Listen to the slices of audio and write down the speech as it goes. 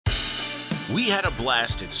We had a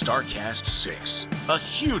blast at StarCast 6. A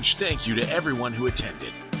huge thank you to everyone who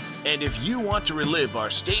attended. And if you want to relive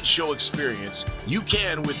our stage show experience, you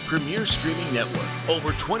can with Premier Streaming Network.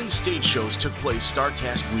 Over 20 stage shows took place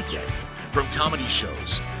StarCast weekend. From comedy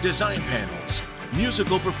shows, design panels,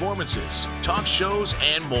 musical performances, talk shows,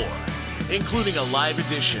 and more. Including a live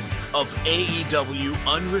edition of AEW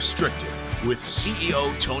Unrestricted with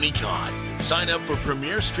CEO Tony Khan. Sign up for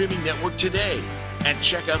Premier Streaming Network today and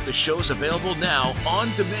check out the shows available now on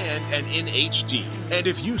demand and in HD. And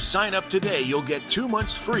if you sign up today, you'll get 2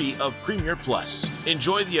 months free of Premier Plus.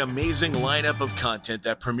 Enjoy the amazing lineup of content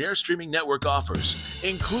that Premier Streaming Network offers,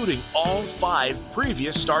 including all 5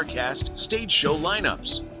 previous StarCast stage show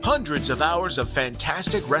lineups. Hundreds of hours of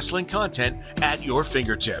fantastic wrestling content at your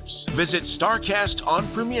fingertips. Visit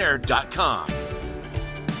StarCastOnPremiere.com.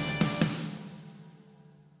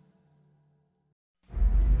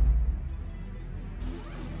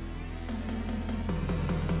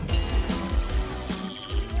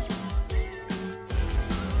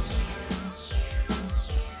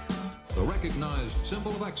 The recognized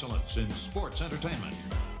symbol of excellence in sports entertainment.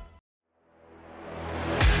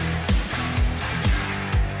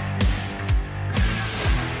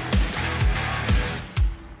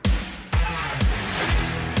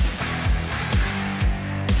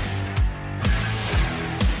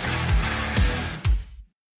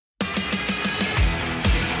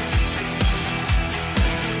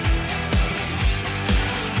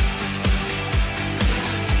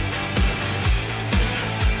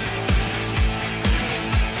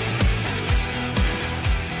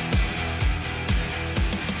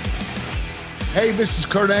 Hey, this is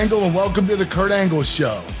Kurt Angle, and welcome to the Kurt Angle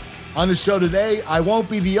Show. On the show today, I won't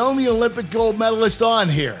be the only Olympic gold medalist on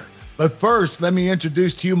here. But first, let me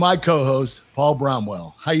introduce to you my co-host, Paul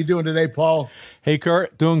Bromwell. How you doing today, Paul? Hey,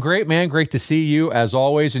 Kurt. Doing great, man. Great to see you, as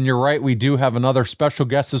always. And you're right, we do have another special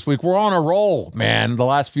guest this week. We're on a roll, man. The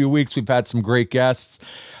last few weeks, we've had some great guests.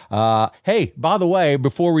 Hey, by the way,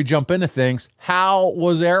 before we jump into things, how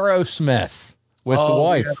was Aerosmith? With the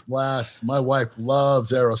wife. Blast. My wife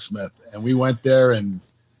loves Aerosmith, and we went there, and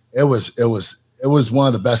it was one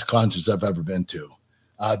of the best concerts I've ever been to.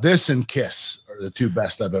 This and Kiss are the 2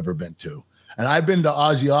 best I've ever been to, and I've been to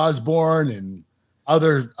Ozzy Osbourne and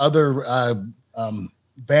other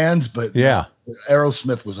bands, but yeah,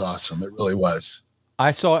 Aerosmith was awesome. It really was. I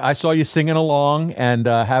saw you singing along and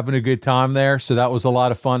having a good time there. So that was a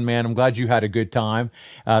lot of fun, man. I'm glad you had a good time.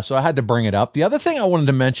 So I had to bring it up. The other thing I wanted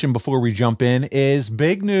to mention before we jump in is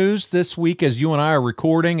big news this week as you and I are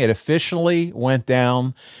recording. It officially went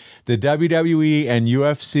down. The WWE and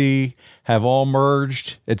UFC have all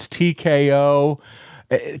merged. It's TKO.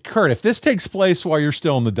 Kurt, if this takes place while you're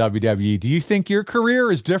still in the WWE, do you think your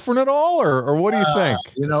career is different at all? Or what do you think?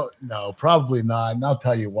 No, probably not. And I'll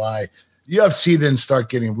tell you why. UFC didn't start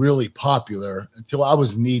getting really popular until I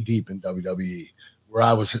was knee deep in WWE, where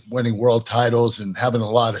I was winning world titles and having a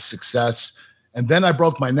lot of success. And then I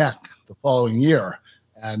broke my neck the following year,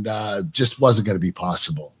 and just wasn't going to be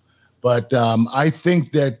possible. But I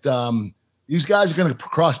think that these guys are going to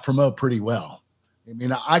cross promote pretty well. I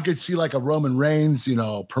mean, I could see like a Roman Reigns,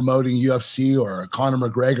 promoting UFC, or a Conor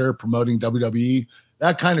McGregor promoting WWE.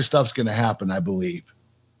 That kind of stuff's going to happen, I believe.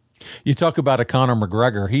 You talk about a Conor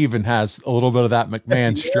McGregor. He even has a little bit of that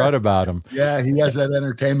McMahon strut about him. Yeah, he has that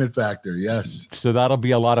entertainment factor, yes. So that'll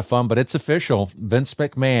be a lot of fun, but it's official. Vince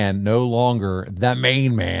McMahon no longer the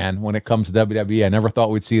main man when it comes to WWE. I never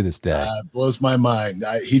thought we'd see this day. It blows my mind.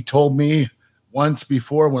 He told me once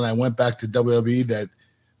before when I went back to WWE that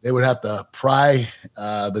they would have to pry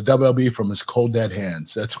the WWE from his cold, dead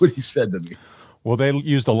hands. That's what he said to me. Well, they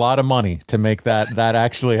used a lot of money to make that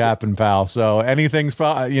actually happen, pal. So anything's,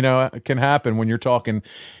 can happen when you're talking,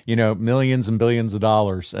 millions and billions of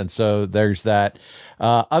dollars. And so there's that.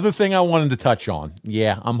 Other thing I wanted to touch on.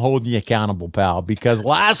 Yeah, I'm holding you accountable, pal, because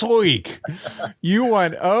last week you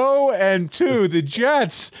went 0-2. The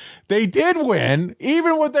Jets, they did win,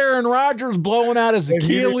 even with Aaron Rodgers blowing out his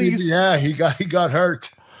Achilles. He got hurt.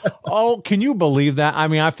 Oh, can you believe that? I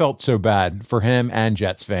mean, I felt so bad for him and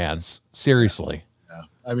Jets fans. Seriously. Yeah.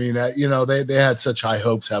 I mean, they had such high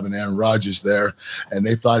hopes having Aaron Rodgers there, and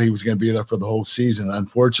they thought he was going to be there for the whole season.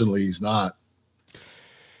 Unfortunately, he's not.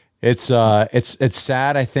 It's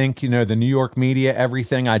sad. I think, the New York media,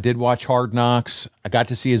 everything. I did watch Hard Knocks. I got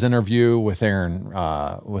to see his interview with Aaron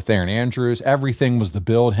Andrews. Everything was the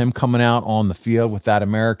build, him coming out on the field with that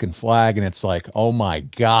American flag. And it's like, oh my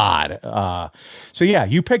God. So yeah,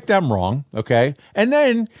 you picked them wrong. Okay. And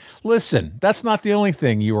then listen, that's not the only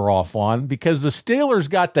thing you were off on, because the Steelers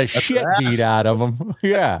got the shit beat out of them.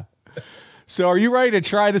 Yeah. So are you ready to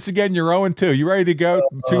try this again? You're 0-2. You ready to go?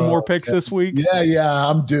 Two more picks this week? Yeah,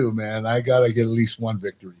 I'm due, man. I got to get at least one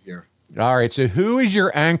victory here. All right, so who is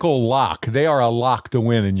your ankle lock? They are a lock to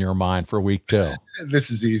win in your mind for week 2.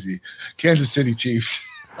 This is easy. Kansas City Chiefs.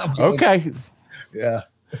 Okay. Yeah.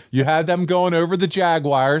 You had them going over the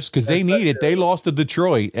Jaguars because they need it. They lost to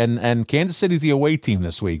Detroit, and Kansas City's the away team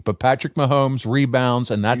this week. But Patrick Mahomes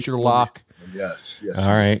rebounds, and that's your lock. Yes.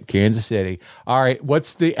 All right, Kansas City. All right,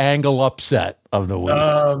 what's the angle upset of the week?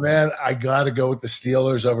 Oh, man, I got to go with the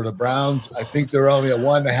Steelers over the Browns. I think they're only a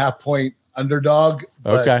 1.5 point underdog.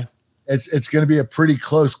 Okay. It's going to be a pretty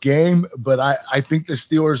close game, but I think the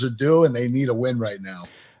Steelers are due, and they need a win right now.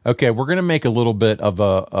 Okay, we're going to make a little bit of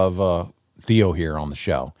a deal here on the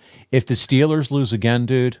show. If the Steelers lose again,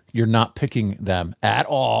 dude, you're not picking them at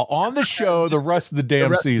all on the show the rest of the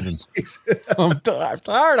damn season. I'm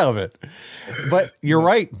tired of it. But you're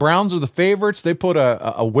right. Browns are the favorites. They put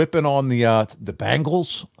a whipping on the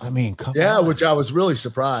Bengals. I mean, come on. Which I was really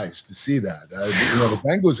surprised to see that. The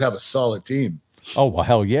Bengals have a solid team. Oh, well,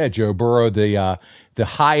 hell yeah. Joe Burrow, the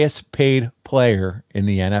highest paid player in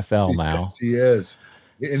the NFL now. Yes, he is.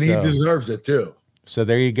 And he deserves it too. So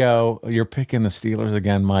there you go. You're picking the Steelers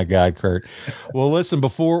again, my God, Kurt. Well, listen,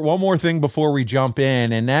 one more thing before we jump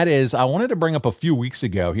in, and that is I wanted to bring up a few weeks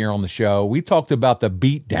ago here on the show. We talked about the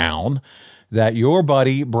beatdown that your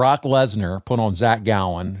buddy Brock Lesnar put on Zach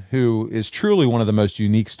Gowen, who is truly one of the most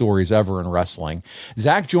unique stories ever in wrestling.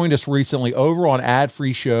 Zach joined us recently over on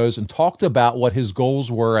ad-free shows and talked about what his goals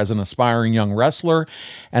were as an aspiring young wrestler,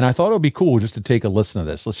 and I thought it would be cool just to take a listen to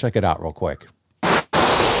this. Let's check it out real quick.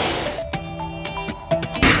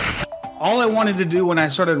 All I wanted to do when I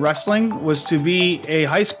started wrestling was to be a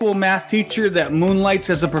high school math teacher that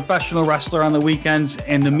moonlights as a professional wrestler on the weekends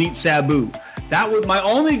and to meet Sabu. That was my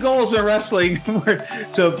only goals in wrestling, were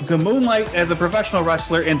to moonlight as a professional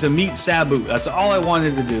wrestler and to meet Sabu. That's all I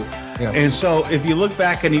wanted to do. Yeah. And so if you look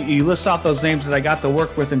back and you list off those names that I got to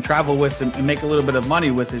work with and travel with and make a little bit of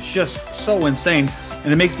money with, it's just so insane.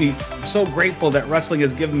 And it makes me so grateful that wrestling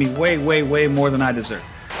has given me way, way, way more than I deserve.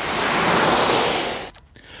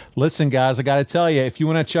 Listen, guys, I got to tell you, if you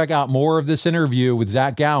want to check out more of this interview with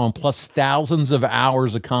Zach Gowen, plus thousands of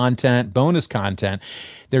hours of content, bonus content,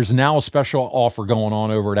 there's now a special offer going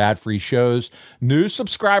on over at Ad-Free Shows. New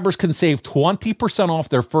subscribers can save 20% off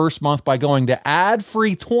their first month by going to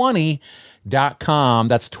adfree20.com.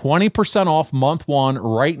 That's 20% off month 1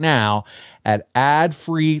 right now at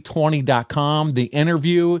adfree20.com. The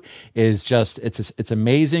interview is just, it's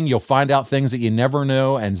amazing. You'll find out things that you never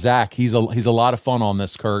know. And Zach, he's a lot of fun on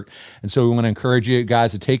this, Kurt. And so we want to encourage you guys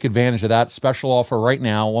to take advantage of that special offer right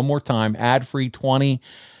now. One more time,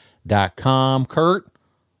 adfree20.com. Kurt,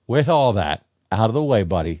 with all that out of the way,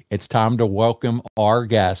 buddy, it's time to welcome our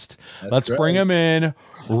guest. Let's bring him in.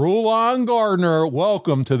 Rulon Gardner,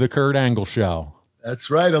 welcome to the Kurt Angle Show. That's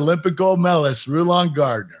right. Olympic gold medalist, Rulon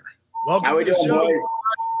Gardner. Welcome. How we doing, boys?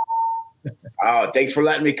 Oh, thanks for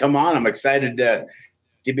letting me come on. I'm excited to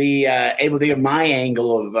be able to give my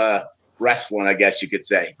angle of wrestling, I guess you could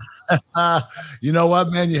say. You know what,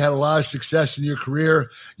 man? You had a lot of success in your career.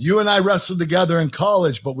 You and I wrestled together in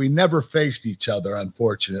college, but we never faced each other,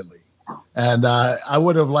 unfortunately. And I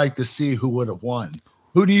would have liked to see who would have won.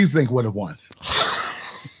 Who do you think would have won?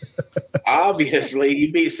 Obviously,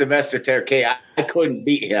 you beat Sylvester Terkay. I couldn't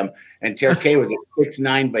beat him. And Terkay was a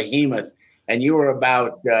 6'9" behemoth. And you were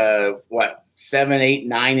about, 7, 8,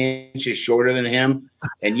 9 inches shorter than him.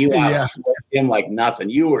 And you out-slicked him like nothing.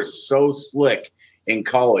 You were so slick in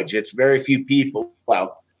college. It's very few people.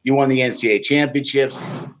 Well, you won the NCAA championships.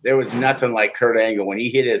 There was nothing like Kurt Angle. When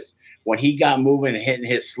he got moving and hitting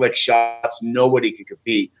his slick shots, nobody could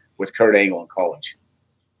compete with Kurt Angle in college.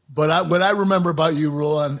 But what I remember about you,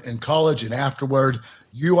 Rulon, in college and afterward,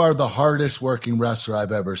 you are the hardest working wrestler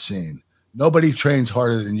I've ever seen. Nobody trains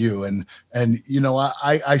harder than you. And you know,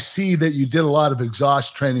 I see that you did a lot of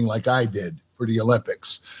exhaust training like I did for the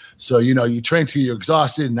Olympics. So, you know, you train till you're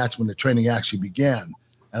exhausted, and that's when the training actually began.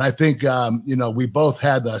 And I think, you know, we both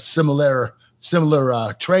had similar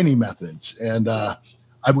training methods. And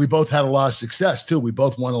we both had a lot of success, too. We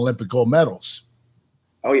both won Olympic gold medals.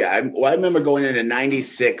 Oh, yeah. I remember going into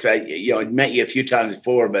 96. I met you a few times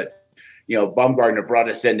before, but, you know, Baumgartner brought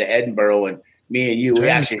us into Edinburgh, and me and you, we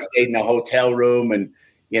actually stayed in a hotel room, and,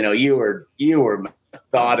 you know, you were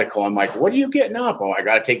methodical. I'm like, what are you getting up? Oh, I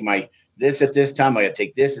got to take this at this time. I got to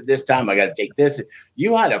take this at this time. I got to take this.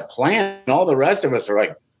 You had a plan. All the rest of us are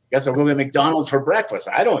like, guess I'm going to McDonald's for breakfast.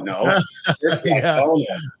 I don't know.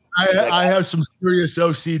 I have some serious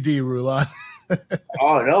OCD, Rulon.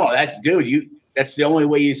 Oh, no, that's the only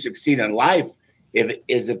way you succeed in life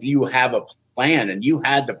if you have a plan, and you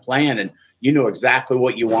had the plan, and you knew exactly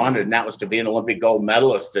what you wanted, and that was to be an Olympic gold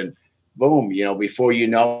medalist. And boom, before you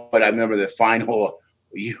know it, I remember the final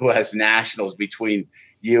U.S. Nationals between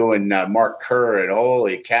you and Mark Kerr, and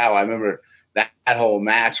holy cow, I remember that whole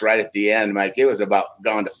match right at the end, Mike. It was about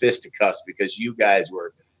gone to fisticuffs because you guys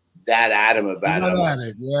were that adamant about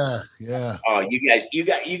it. Yeah. Oh,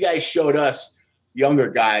 you guys showed us younger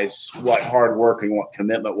guys what hard work and what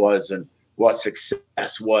commitment was, and what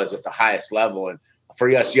success was at the highest level. And for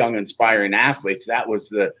us young, inspiring athletes, that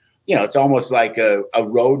was it's almost like a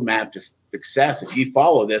roadmap to success. If you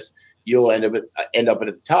follow this, you'll end up at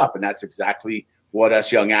the top. And that's exactly what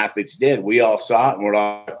us young athletes did. We all saw it, and we're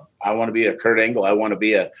like, I want to be a Kurt Angle. I want to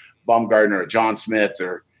be a Gardner or John Smith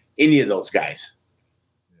or any of those guys.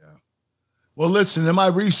 Yeah. Well, listen, in my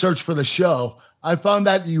research for the show, I found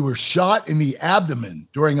out you were shot in the abdomen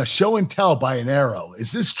during a show and tell by an arrow.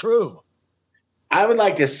 Is this true? I would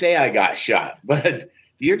like to say I got shot, but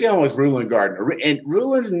you're dealing with Rulon Gardner. And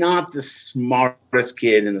Rulon's not the smartest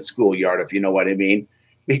kid in the schoolyard, if you know what I mean.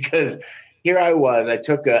 Because here I was, I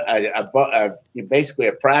took basically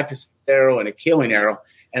a practice arrow and a killing arrow,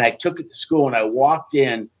 and I took it to school, and I walked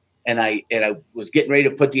in, and I was getting ready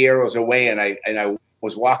to put the arrows away, and I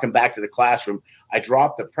was walking back to the classroom. I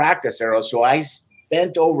dropped the practice arrow, so I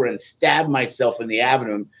bent over and stabbed myself in the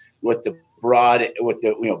abdomen with the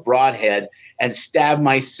broadhead, and stabbed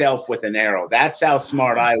myself with an arrow. That's how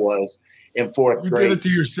smart I was in fourth grade. You did it to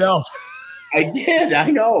yourself. I did. I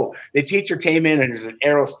know. The teacher came in, and there's an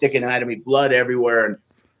arrow sticking out of me, blood everywhere. And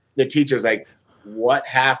the teacher's like, "What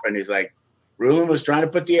happened?" He's like, "Rulon was trying to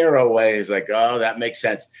put the arrow away." He's like, "Oh, that makes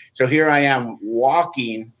sense." So here I am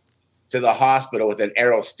walking to the hospital with an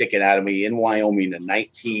arrow sticking out of me in Wyoming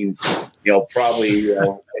in probably at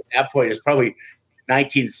that point, it's probably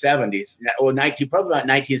 1970s. Well, probably about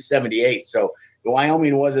 1978. So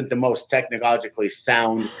Wyoming wasn't the most technologically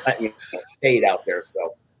sound state out there.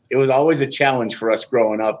 So it was always a challenge for us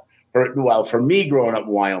growing up. For me growing up in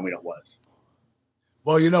Wyoming, it was.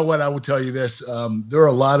 Well, you know what? I will tell you this. There are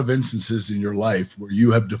a lot of instances in your life where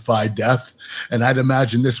you have defied death, and I'd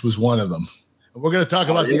imagine this was one of them. And we're going to talk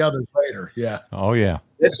about the others later. Yeah. Oh, yeah.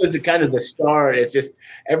 This was kind of the start. It's just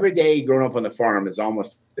every day growing up on the farm is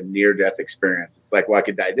almost a near-death experience. It's like, well, I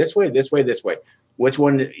could die this way, this way, this way. Which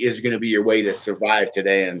one is going to be your way to survive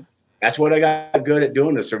today? And that's what I got good at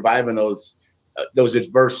doing, is surviving those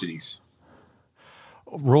adversities.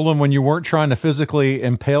 Rulon, when you weren't trying to physically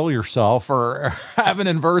impale yourself or have an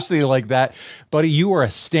adversity like that, buddy, you were a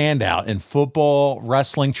standout in football,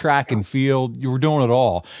 wrestling, track and field. You were doing it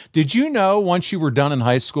all. Did you know once you were done in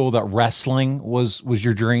high school that wrestling was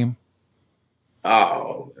your dream?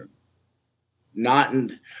 Oh, not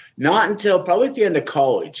until probably at the end of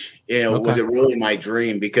college. Was it really my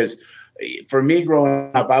dream? Because for me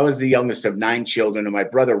growing up, I was the youngest of 9 children, and my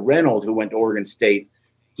brother Reynolds, who went to Oregon State,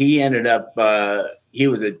 he ended up he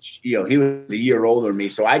was a year older than me,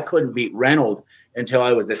 so I couldn't beat Reynolds until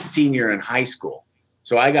I was a senior in high school.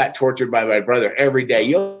 So I got tortured by my brother every day.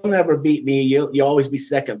 You'll never beat me. You'll always be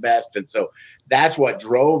second best. And so that's what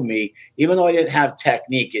drove me, even though I didn't have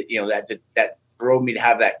technique. That drove me to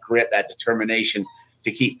have that grit, that determination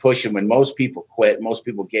to keep pushing. When most people quit, most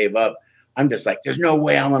people gave up, I'm just like, there's no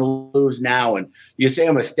way I'm going to lose now. And you say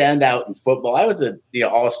I'm a standout in football. I was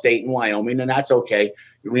all-state in Wyoming, and that's okay.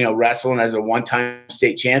 Wrestling as a one-time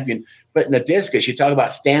state champion. But in the discus, you talk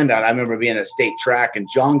about standout. I remember being at state track, and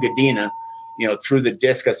John Gadina, threw the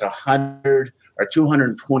discus 100 or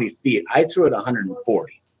 220 feet. I threw it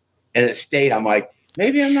 140. And at state, I'm like,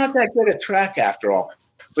 maybe I'm not that good at track after all.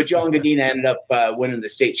 But John Gadina ended up winning the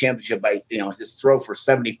state championship by, his throw for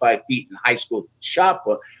 75 feet in high school shot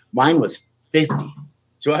put. Mine was 50.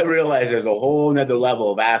 So I realized there's a whole nother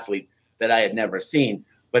level of athlete that I had never seen,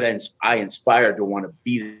 but I inspired to want to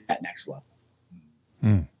be that next level.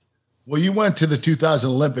 Mm. Well, you went to the 2000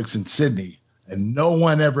 Olympics in Sydney, and no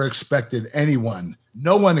one expected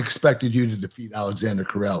you to defeat Alexander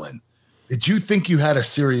Karelin. Did you think you had a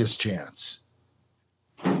serious chance?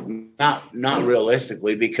 Not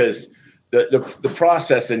realistically, because the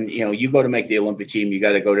process, and you go to make the Olympic team, you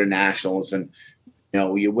got to go to nationals, and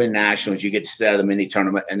you win nationals, you get to sit out of the mini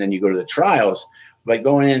tournament, and then you go to the trials. But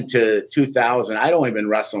going into 2000, I'd only been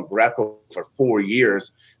wrestling Greco for 4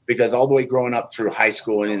 years, because all the way growing up through high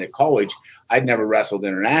school and into college, I'd never wrestled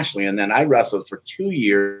internationally. And then I wrestled for 2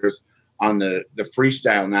 years on the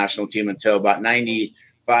freestyle national team until about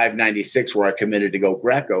 95, 96, where I committed to go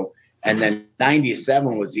Greco. And then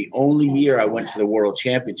 97 was the only year I went to the World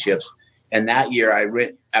Championships. And that year I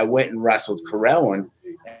went and wrestled Karelin.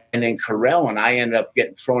 And in Karelin, I ended up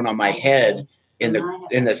getting thrown on my head in the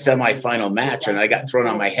semifinal match. And I got thrown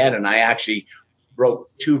on my head, and I actually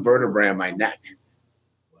broke 2 vertebrae on my neck.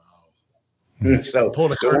 Wow. So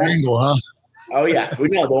pulled a Kurt Angle, huh? Oh yeah, we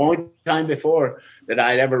know the only time before that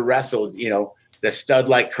I'd ever wrestled, the stud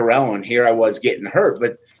like Carell, here I was getting hurt,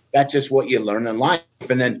 but that's just what you learn in life.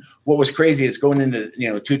 And then what was crazy is going into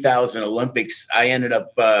 2000 Olympics, I ended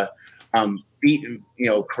up beating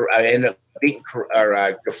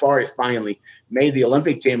Ghaffari finally made the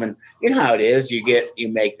Olympic team, and you know how it is. You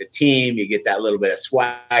make the team, you get that little bit of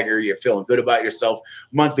swagger, you're feeling good about yourself.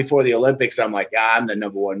 A month before the Olympics, I'm like, I'm the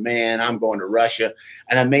number 1 man. I'm going to Russia,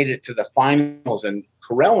 and I made it to the finals. And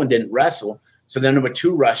Karelin didn't wrestle, so the number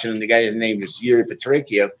 2 Russian, and the guy's name is Yuri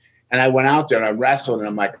Petrikiev, and I went out there and I wrestled, and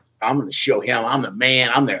I'm like, I'm going to show him I'm the man.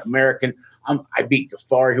 I'm the American. I beat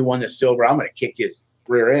Ghaffari, who won the silver. I'm going to kick his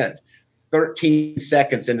rear end. 13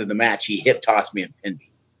 seconds into the match, he hip tossed me and pinned me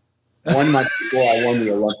 1 month before I won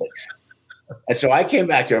the Olympics. And so I came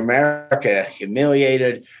back to America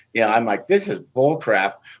humiliated. I'm like, this is bull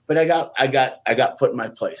crap. But I got put in my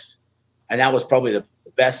place. And that was probably the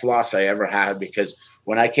best loss I ever had, because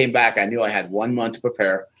when I came back, I knew I had 1 month to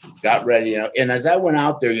prepare, got ready, and as I went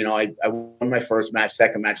out there, I won my first match,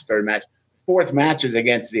 second match, third match, fourth match is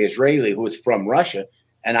against the Israeli who was from Russia.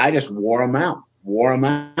 And I just wore him out.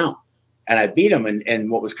 And I beat him.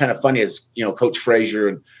 And what was kind of funny is, Coach Frazier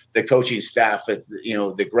and the coaching staff at,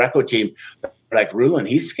 the Greco team, like, Rulon,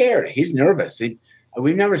 he's scared. He's nervous.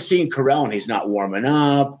 We've never seen Carell and he's not warming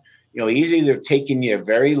up. He's either taking you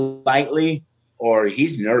very lightly or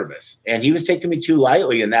he's nervous. And he was taking me too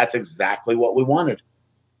lightly, and that's exactly what we wanted.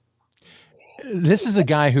 This is a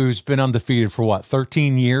guy who's been undefeated for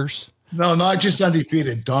 13 years? No, not just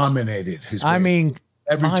undefeated, dominated.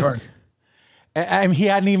 Every turn. He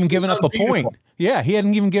hadn't even given up a point. Yeah, he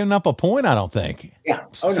hadn't even given up a point, I don't think. Yeah.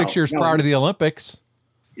 6 years prior to the Olympics.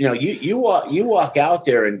 You walk out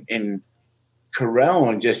there and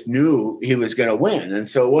Carell just knew he was going to win. And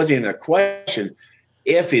so it wasn't even a question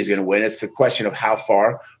if he's going to win. It's a question of how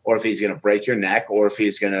far, or if he's going to break your neck, or if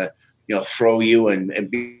he's going to throw you and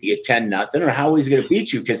beat you 10-0, or how he's going to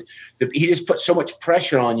beat you, because he just put so much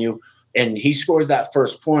pressure on you, and he scores that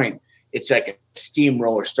first point. It's like a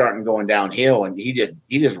steamroller starting going downhill, and he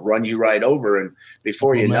just runs you right over, and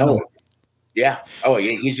before you know it, yeah. Oh,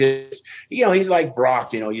 yeah. He's just he's like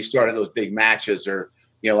Brock. You started those big matches, or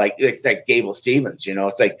like Gable Stevens.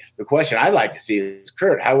 It's like the question I'd like to see is,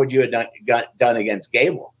 Kurt, how would you have done against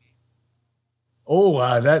Gable?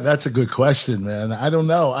 Oh, that's a good question, man. I don't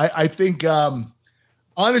know. I think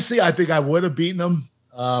honestly, I think I would have beaten him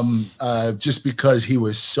just because he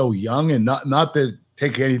was so young, and not that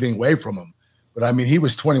take anything away from him, but I mean, he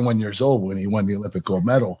was 21 years old when he won the Olympic gold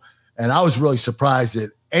medal, and I was really surprised that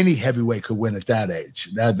any heavyweight could win at that age.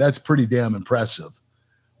 That's pretty damn impressive.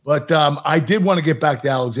 But I did want to get back to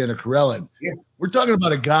Alexander Karelin. Yeah. We're talking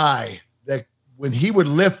about a guy that when he would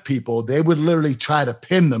lift people, they would literally try to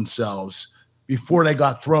pin themselves before they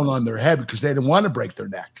got thrown on their head because they didn't want to break their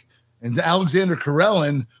neck. And Alexander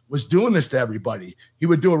Karelin was doing this to everybody. He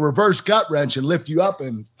would do a reverse gut wrench and lift you up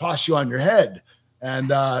and toss you on your head.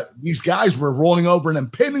 And these guys were rolling over and then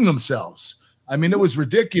pinning themselves. I mean, it was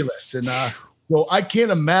ridiculous. And so I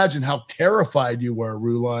can't imagine how terrified you were,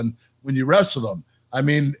 Rulon, when you wrestled him. I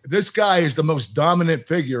mean, this guy is the most dominant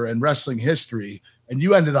figure in wrestling history, and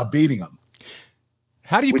you ended up beating him.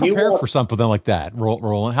 How do you prepare for something like that,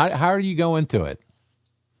 Rulon? How do you go into it?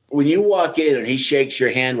 When you walk in and he shakes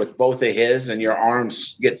your hand with both of his and your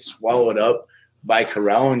arms get swallowed up by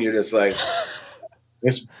Karell, and you're just like,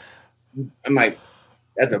 I'm like,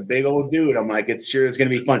 that's a big old dude. I'm like, it sure is going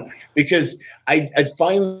to be fun, because I'd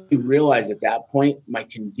finally realized at that point my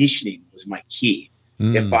conditioning was my key.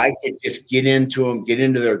 If I could just get into them, get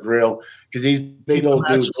into their grill, because these big old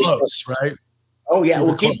dudes, close, right? Oh yeah,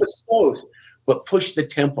 we'll keep us close, but push the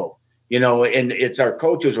tempo, And it's our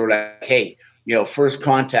coaches were like, hey, first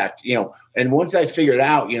contact, And once I figured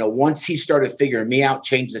out, once he started figuring me out,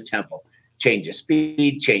 change the tempo, change the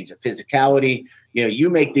speed, change the physicality. You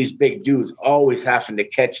make these big dudes always having to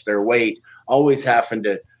catch their weight, always having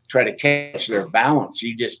to try to catch their balance.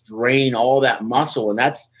 You just drain all that muscle, and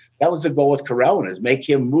that was the goal with Karell, is make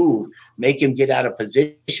him move, make him get out of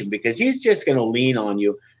position, because he's just going to lean on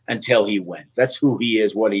you until he wins. That's who he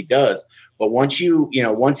is, what he does. But once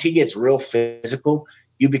once he gets real physical,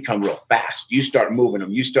 you become real fast. You start moving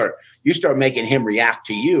him. You start making him react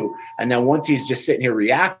to you. And then once he's just sitting here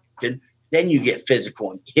reacting, then you get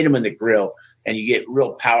physical and hit him in the grill, and you get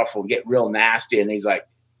real powerful, get real nasty. And he's like,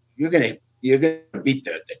 you're going to beat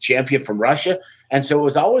the champion from Russia. And so it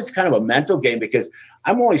was always kind of a mental game, because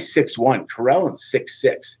I'm only 6'1", Karel's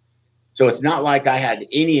 6'6". So it's not like I had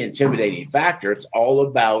any intimidating factor. It's all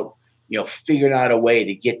about, figuring out a way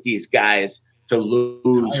to get these guys to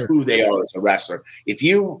lose who they are as a wrestler. If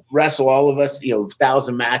you wrestle all of us,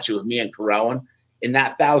 1,000 matches with me and Rulon, in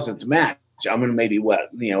that 1,000th match, I'm going to maybe it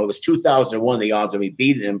was 2001, the odds of me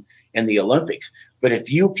beating him in the Olympics. But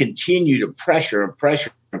if you continue to pressure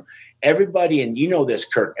him, everybody, and this,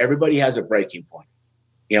 Kurt, everybody has a breaking point.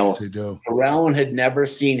 Yes, they do. Rulon had never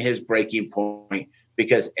seen his breaking point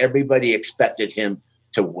because everybody expected him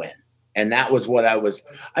to win. And that was what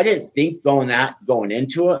I didn't think going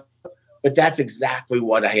into it, but that's exactly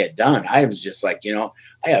what I had done. I was just like,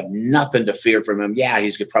 I have nothing to fear from him. Yeah,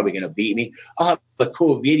 he's probably going to beat me. I'll have a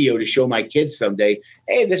cool video to show my kids someday.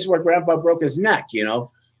 Hey, this is where Grandpa broke his neck.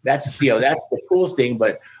 That's the cool thing.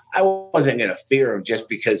 But I wasn't going to fear him just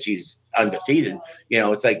because he's undefeated.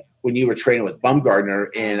 It's like when you were training with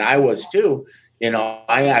Gardner, and I was too.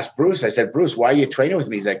 I asked Bruce. I said, Bruce, why are you training with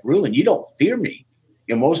me? He's like, Rulon, you don't fear me.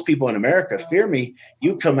 Most people in America fear me.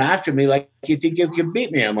 You come after me like you think you can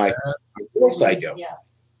beat me. I'm like, of course I do.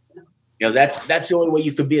 That's the only way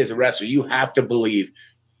you could be as a wrestler. You have to believe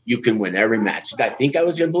you can win every match. Did I think I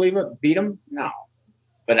was going to beat him? No,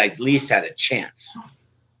 but I at least had a chance.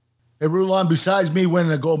 Hey, Rulon, besides me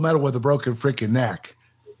winning a gold medal with a broken freaking neck,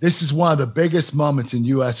 this is one of the biggest moments in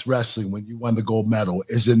U.S. wrestling when you won the gold medal,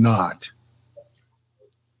 is it not?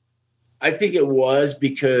 I think it was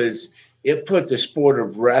because it put the sport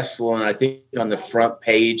of wrestling, I think, on the front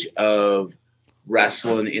page of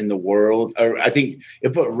wrestling in the world. Or I think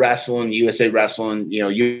it put wrestling, USA Wrestling,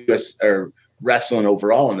 US or wrestling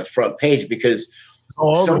overall on the front page because it's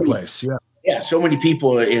all over the place. Yeah. Yeah. So many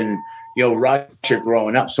people in, Russia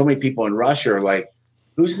growing up, so many people in Russia are like,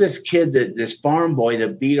 who's this kid this farm boy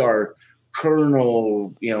that beat our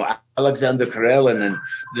Colonel, Alexander Karelin, and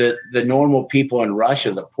the normal people in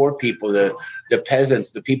Russia, the poor people, the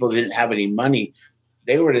peasants, the people that didn't have any money,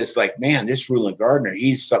 they were just like, man, this Rulon Gardner,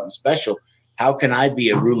 he's something special. How can I be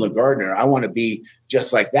a Rulon Gardner? I want to be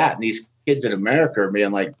just like that. And these kids in America are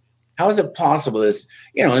being like, how is it possible this,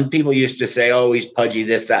 and people used to say, oh, he's pudgy,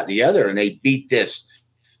 this, that, and the other. And they beat this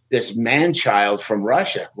man-child from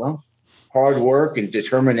Russia. Well, hard work and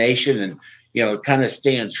determination and, kind of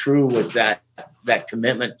staying true with that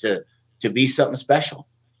commitment to be something special.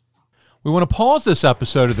 We want to pause this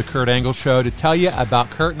episode of the Kurt Angle Show to tell you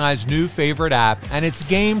about Kurt and I's new favorite app, and it's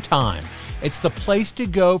Game Time. It's the place to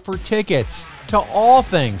go for tickets to all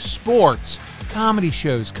things sports, comedy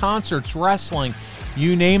shows, concerts, wrestling,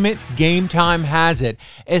 you name it, Game Time has it,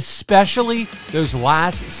 especially those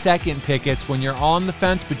last-second tickets when you're on the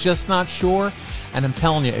fence but just not sure. And I'm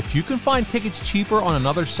telling you, if you can find tickets cheaper on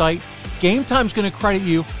another site, Game Time's going to credit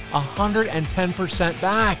you 110%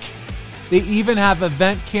 back. They even have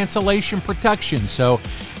event cancellation protection. So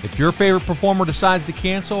if your favorite performer decides to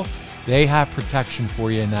cancel, they have protection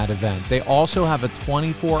for you in that event. They also have a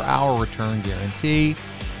 24-hour return guarantee.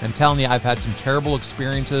 I'm telling you, I've had some terrible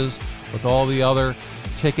experiences with all the other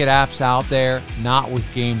ticket apps out there, not with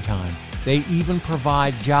Game Time. They even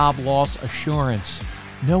provide job loss assurance.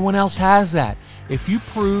 No one else has that. If you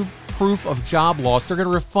prove proof of job loss, they're going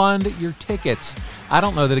to refund your tickets. I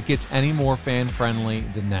don't know that it gets any more fan-friendly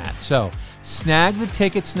than that. So snag the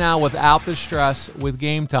tickets now without the stress with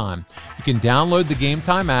Game Time. You can download the Game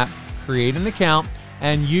Time app, create an account,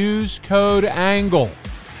 and use code ANGLE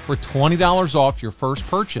for $20 off your first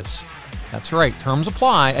purchase. That's right, terms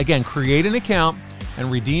apply. Again, create an account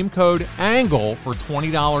and redeem code ANGLE for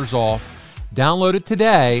 $20 off. Download it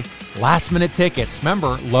today. Last minute tickets.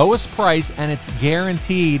 Remember, lowest price and it's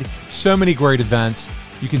guaranteed. So many great events.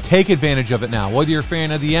 You can take advantage of it now. Whether you're a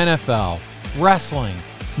fan of the NFL, wrestling,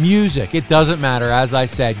 music, it doesn't matter. As I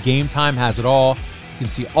said, Game Time has it all. You can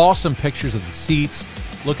see awesome pictures of the seats,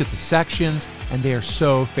 look at the sections, and they are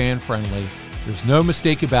so fan friendly. There's no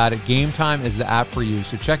mistake about it. Game Time is the app for you.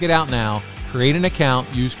 So check it out now. Create an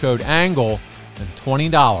account, use code ANGLE, and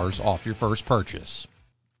 $20 off your first purchase.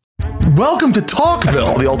 Welcome to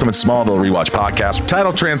Talkville, the ultimate Smallville rewatch podcast.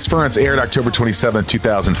 Title Transference aired October 27,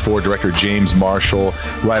 2004. Director James Marshall,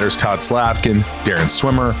 writers Todd Slavkin, Darren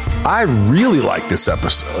Swimmer. I really like this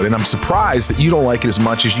episode, and I'm surprised that you don't like it as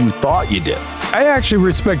much as you thought you did. I actually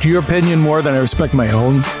respect your opinion more than I respect my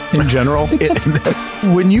own in general.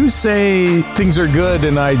 When you say things are good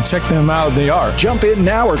and I check them out, they are. Jump in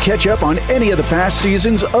now or catch up on any of the past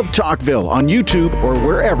seasons of Talkville on YouTube or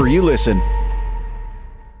wherever you listen.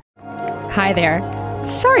 Hi there.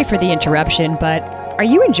 Sorry for the interruption, but are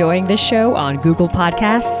you enjoying this show on Google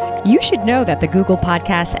Podcasts? You should know that the Google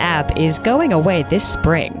Podcasts app is going away this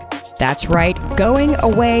spring. That's right, going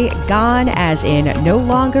away, gone as in no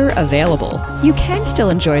longer available. You can still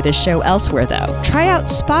enjoy this show elsewhere though. Try out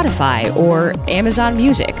Spotify or Amazon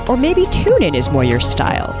Music, or maybe TuneIn is more your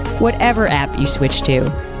style. Whatever app you switch to.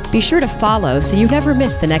 Be sure to follow so you never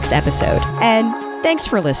miss the next episode. And thanks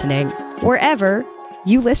for listening, wherever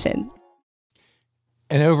you listen.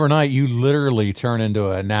 And overnight, you literally turn into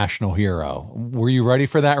a national hero. Were you ready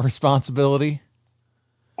for that responsibility?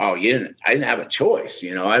 Oh, I didn't have a choice.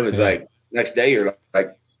 I was like, next day you're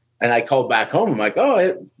like, and I called back home. I'm like,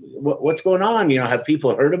 oh, what's going on? Have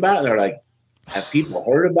people heard about it? They're like, have people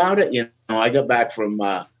heard about it? I got back from,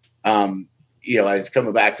 I was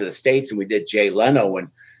coming back to the States and we did Jay Leno, and,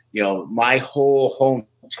 my whole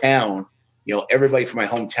hometown, everybody from my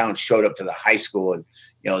hometown showed up to the high school. And,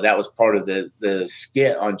 that was part of the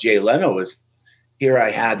skit on Jay Leno was here.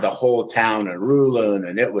 I had the whole town in Rulon,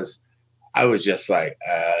 and I was just like,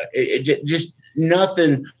 just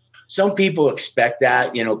nothing. Some people expect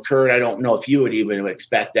that, Kurt, I don't know if you would even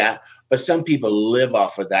expect that, but some people live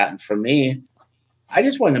off of that. And for me, I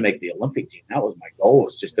just wanted to make the Olympic team. That was my goal,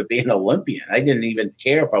 was just to be an Olympian. I didn't even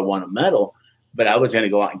care if I won a medal, but I was going to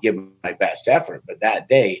go out and give my best effort. But that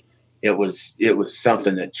day, it was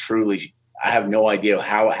something that truly, I have no idea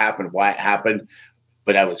how it happened, why it happened,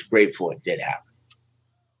 but I was grateful it did happen.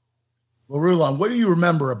 Well, Rulon, what do you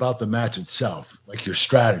remember about the match itself? Like your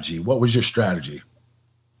strategy? What was your strategy?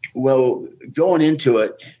 Well, going into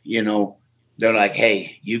it, they're like,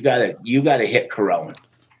 hey, you gotta hit Carone.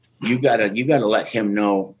 You gotta let him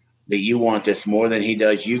know that you want this more than he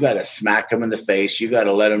does. You gotta smack him in the face. You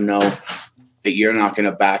gotta let him know that you're not going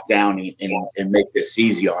to back down and make this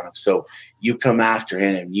easy on him. So you come after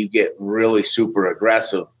him and you get really super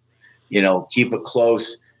aggressive, keep it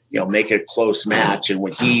close, make it a close match. And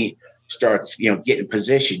when he starts, getting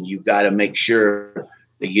position, you got to make sure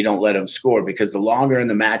that you don't let him score, because the longer in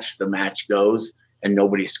the match goes and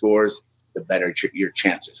nobody scores, the better your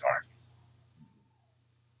chances are.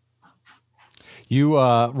 You,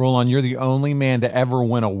 Rulon, you're the only man to ever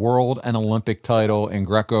win a world and Olympic title in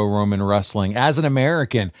Greco-Roman wrestling. As an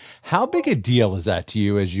American, how big a deal is that to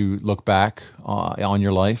you as you look back on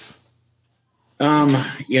your life?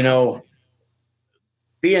 Being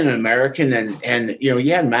an American and you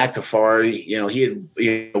had McAfee, he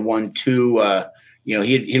had won two,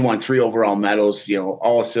 he'd won 3 overall medals,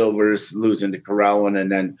 all silvers, losing to Carone,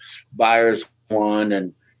 and then Byers won,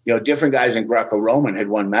 and different guys in Greco-Roman had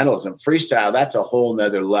won medals. And freestyle, that's a whole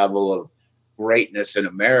nother level of greatness in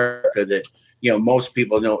America that, most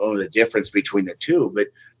people don't know the difference between the two. But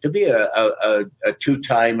to be a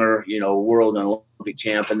 2-timer, world and Olympic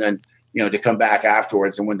champ, and then, to come back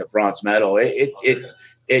afterwards and win the bronze medal,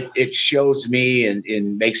 it shows me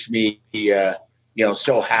and makes me,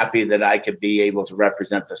 so happy that I could be able to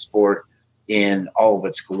represent the sport in all of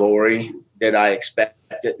its glory. Did I expect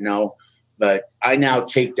it? No. But I now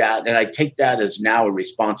take that, and I take that as now a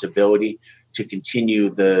responsibility to continue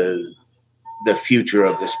the future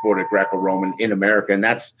of the sport of Greco-Roman in America. And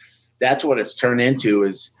that's what it's turned into,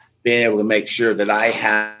 is being able to make sure that I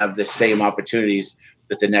have the same opportunities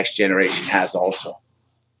that the next generation has also.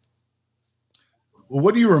 Well,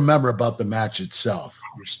 what do you remember about the match itself?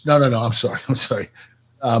 No, I'm sorry.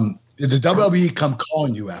 Did the WWE come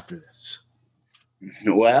calling you after this?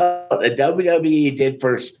 Well, the WWE did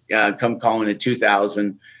first come calling in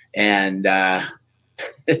 2000, and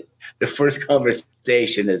the first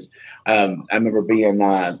conversation is I remember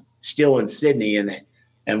being still in Sydney,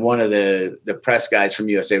 and one of the press guys from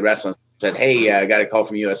USA Wrestling said, "Hey, I got a call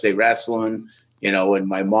from USA Wrestling, and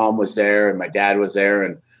my mom was there and my dad was there,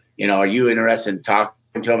 and are you interested in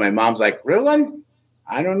talking to him?" My mom's like, "Rulon,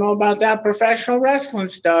 I don't know about that professional wrestling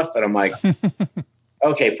stuff," and I'm like,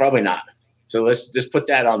 "Okay, probably not." So let's just put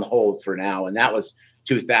that on hold for now. And that was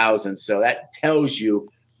 2000. So that tells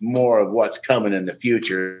you more of what's coming in the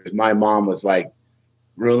future. My mom was like,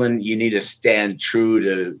 Rulon, you need to stand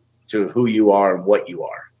true to who you are and what you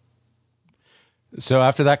are. So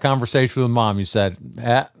after that conversation with mom, you said,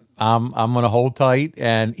 I'm going to hold tight.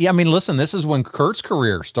 And yeah, I mean, listen, this is when Kurt's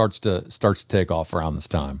career starts to take off around this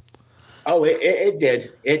time. Oh, it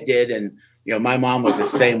did. It did. And, my mom was the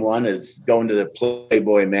same one as going to the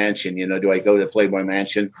Playboy Mansion. Do I go to the Playboy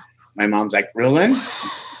Mansion? My mom's like, Rulon,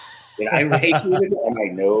 did I raise you? I'm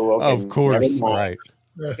like, no. Okay, of course. Right.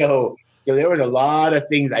 So there was a lot of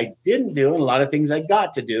things I didn't do and a lot of things I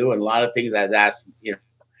got to do and a lot of things I was asked,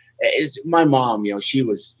 is my mom, she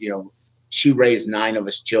was, she raised 9 of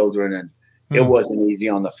us children, and it wasn't easy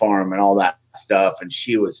on the farm and all that stuff. And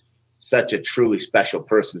she was such a truly special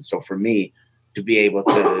person. So for me to be able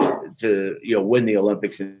to win the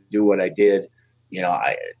Olympics and do what I did,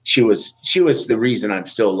 she was the reason I'm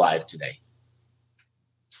still alive today.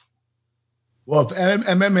 Well, if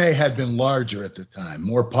MMA had been larger at the time,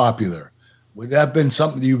 more popular, would that have been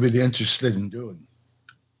something you've been interested in doing?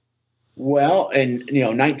 Well, in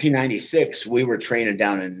 1996, we were training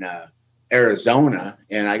down in Arizona,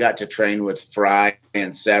 and I got to train with Fry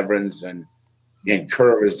and Severance and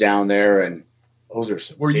Kerr was down there, and those are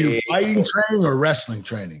some. Were you fighting training or wrestling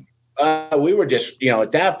training? We were just,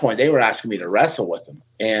 at that point, they were asking me to wrestle with them,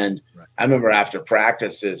 and I remember after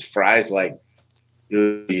practices, Fry's like,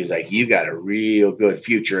 he's like, you got a real good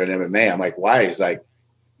future in MMA. I'm like, why? He's like,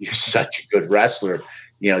 you're such a good wrestler.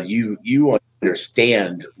 You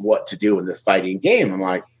understand what to do in the fighting game. I'm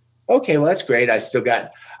like, okay, well, that's great. I still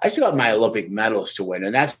got my Olympic medals to win.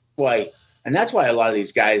 And that's why a lot of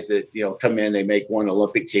these guys that, come in, they make one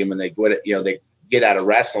Olympic team and they they get out of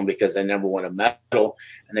wrestling because they never won a medal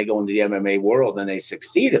and they go into the MMA world and they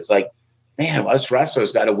succeed. It's like, man, us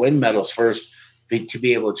wrestlers got to win medals first to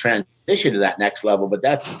be able to transition to that next level. But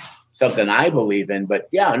that's something I believe in. But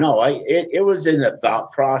yeah, no, it was in the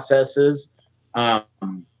thought processes,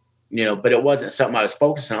 but it wasn't something I was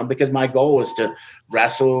focusing on because my goal was to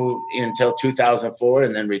wrestle until 2004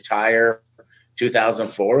 and then retire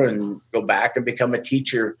 2004 and go back and become a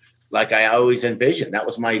teacher like I always envisioned. That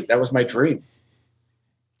was my dream.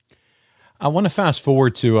 I want to fast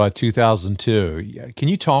forward to 2002. Can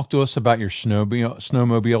you talk to us about your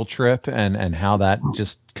snowmobile trip and how that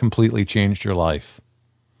just completely changed your life?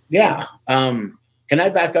 Yeah. Can I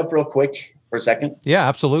back up real quick for a second? Yeah,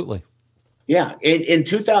 absolutely. Yeah. In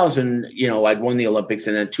 2000, I'd won the Olympics,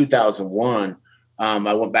 and then 2001,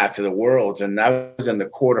 I went back to the Worlds, and I was in the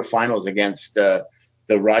quarterfinals against the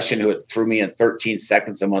Russian who had threw me in 13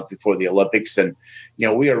 seconds a month before the Olympics. And,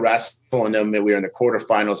 we were wrestling them and we were in the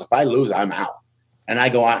quarterfinals. If I lose, I'm out. And I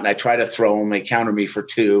go out and I try to throw him. They counter me for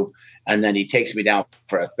 2. And then he takes me down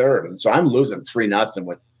for a third. And so I'm losing 3-0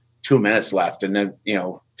 with 2 minutes left. And then,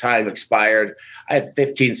 time expired. I had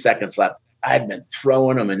 15 seconds left. I had been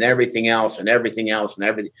throwing them and everything else. And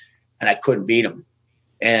I couldn't beat him.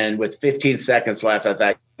 And with 15 seconds left, I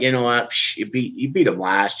thought, you know what? You beat them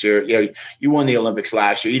last year. You won the Olympics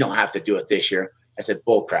last year. You don't have to do it this year. I said,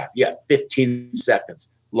 bull crap. Yeah, 15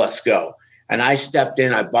 seconds. Let's go. And I stepped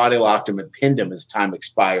in. I body locked him and pinned him as time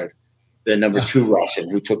expired. The number 2 Russian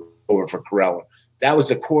who took over for Karela. That was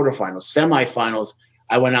the quarterfinals. Semifinals,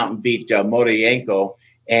 I went out and beat Motoyenko,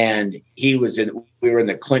 and we were in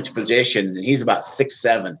the clinch position, and he's about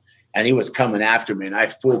 6'7", and he was coming after me, and I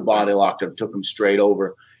full body locked him, took him straight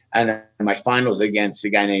over. And my finals against a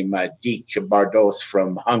guy named Deke Bardos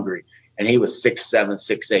from Hungary, and he was 6'7",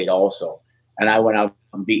 6'8" also. And I went out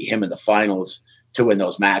and beat him in the finals to win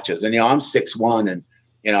those matches. And, I'm 6'1", and,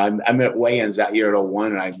 I'm at weigh-ins that year at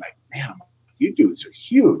 01, and I'm like, man, you dudes are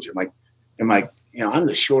huge. I'm like, I'm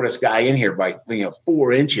the shortest guy in here by,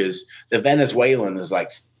 4 inches. The Venezuelan is like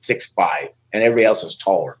 6'5", and everybody else is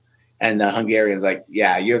taller. And the Hungarian's like,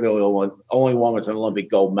 yeah, you're the only one with an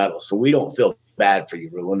Olympic gold medal. So we don't feel bad for you,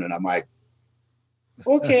 Rulon. And I'm like,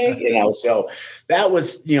 okay, so that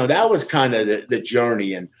was kind of the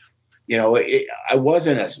journey. And, I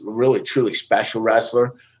wasn't a really truly special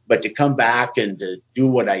wrestler, but to come back and to do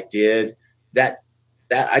what I did, that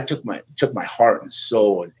I took my heart and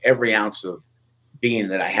soul and every ounce of being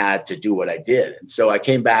that I had to do what I did. And so I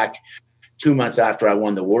came back 2 months after I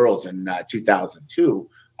won the Worlds in 2002.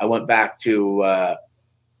 I went back to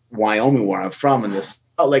Wyoming, where I'm from, and the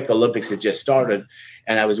Salt Lake Olympics had just started.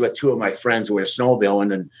 And I was with 2 of my friends who were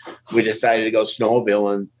snowmobiling, and we decided to go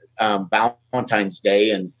snowmobiling Valentine's Day.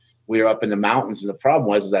 And we were up in the mountains. And the problem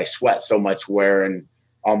was I sweat so much wearing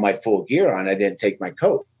all my full gear on, I didn't take my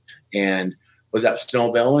coat, and was up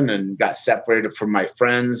snowmobiling and got separated from my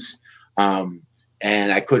friends.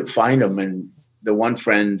 And I couldn't find them. And the one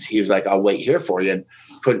friend, he was like, I'll wait here for you. And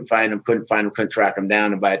couldn't find him, couldn't track him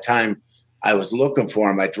down. And by the time I was looking for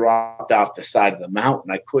him, I dropped off the side of the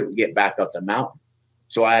mountain. I couldn't get back up the mountain.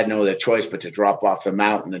 So I had no other choice but to drop off the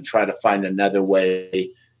mountain and try to find another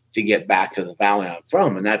way to get back to the valley I'm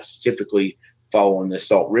from. And that's typically following the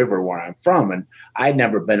Salt River where I'm from. And I'd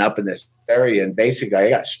never been up in this area. And basically I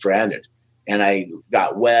got stranded and I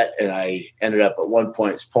got wet, and I ended up at one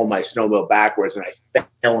point pulling my snowmobile backwards, and I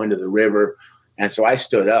fell into the river. And so I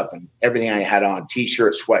stood up, and everything I had on,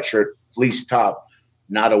 t-shirt, sweatshirt, fleece top,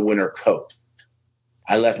 not a winter coat.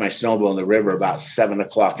 I left my snowmobile in the river about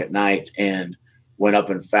 7:00 at night and went up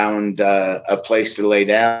and found a place to lay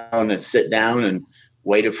down and sit down, and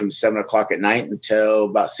waited from 7:00 at night until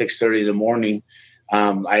about 6:30 in the morning.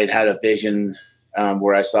 I had a vision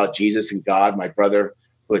where I saw Jesus and God, my brother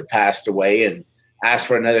who had passed away, and asked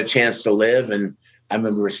for another chance to live. And I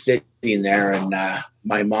remember sitting there, and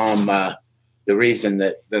my mom, the reason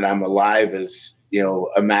that I'm alive is,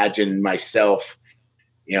 imagine myself,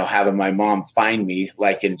 having my mom find me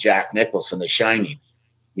like in Jack Nicholson, The Shining,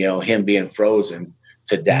 him being frozen.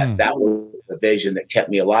 to death. That was the vision that kept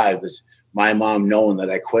me alive, was my mom knowing that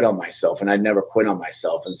I quit on myself, and I never quit on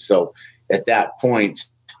myself. And so at that point,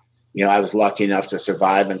 I was lucky enough to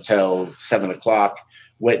survive until 7:00,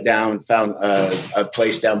 went down, found a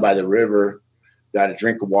place down by the river, got a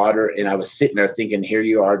drink of water. And I was sitting there thinking, here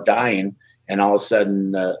you are dying. And all of a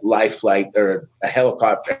sudden life flight or a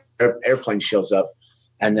helicopter airplane shows up.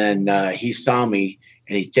 And then he saw me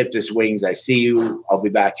and he tipped his wings. I see you. I'll be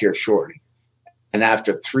back here shortly. And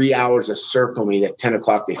after 3 hours of circling me at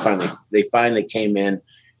 10:00, they finally came in.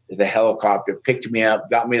 The helicopter picked me up,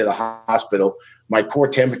 got me to the hospital. My core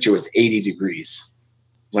temperature was 80 degrees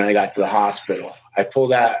when I got to the hospital. I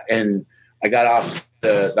pulled out and I got off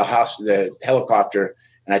the helicopter,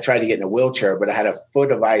 and I tried to get in a wheelchair, but I had a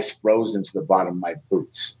foot of ice frozen to the bottom of my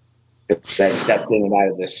boots. I stepped in and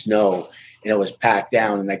out of the snow, and it was packed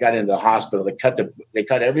down. And I got into the hospital. They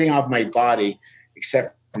cut everything off my body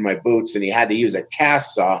except for my boots, and he had to use a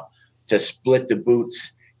cast saw to split the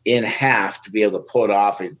boots in half to be able to pull it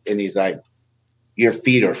off. And he's like, your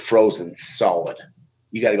feet are frozen solid.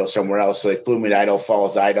 You got to go somewhere else. So they flew me to Idaho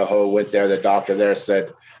Falls, Idaho, went there. The doctor there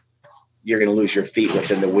said, you're going to lose your feet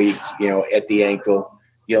within the week, at the ankle.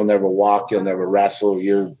 You'll never walk. You'll never wrestle.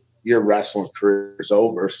 Your wrestling career is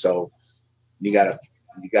over. So you got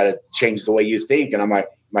to change the way you think. And I'm like,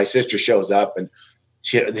 my sister shows up, and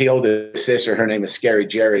the oldest sister, her name is Scary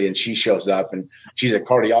Jerry, and she shows up, and she's a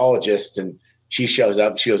cardiologist, and she shows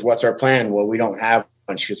up. She goes, what's our plan? Well, we don't have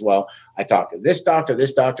one. She goes, well, I talked to this doctor,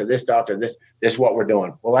 this doctor, this doctor, this is what we're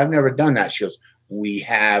doing. Well, I've never done that. She goes, we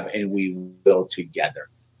have, and we will together.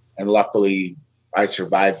 And luckily I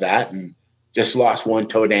survived that and just lost one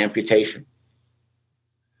toe to amputation.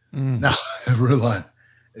 Now, Rulon,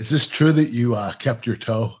 is this true that you kept your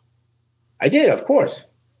toe? I did, of course.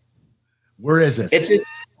 Where is it?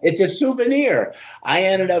 It's a souvenir. I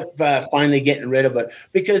ended up finally getting rid of it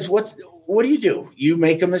because what do you do? You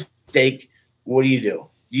make a mistake. What do?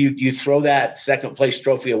 You throw that second place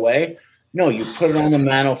trophy away? No, you put it on the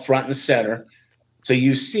mantle front and center so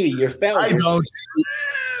you see your failure. I don't.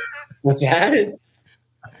 What's that?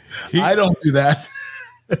 I don't do that.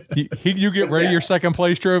 You get rid of your second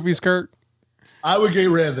place trophies, Kurt? I would get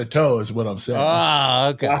rid of the toe, is what I'm saying. Ah,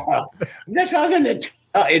 okay. I'm not talking the toe.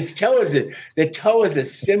 The toe is a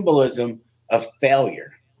symbolism of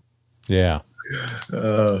failure. Yeah.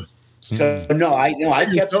 So no, I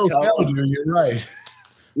kept the toe. You're right.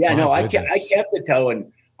 Yeah, I kept the toe,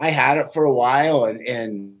 and I had it for a while,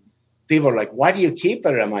 and people are like, "Why do you keep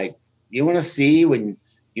it?" And I'm like, "You want to see when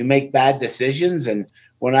you make bad decisions." And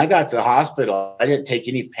when I got to the hospital, I didn't take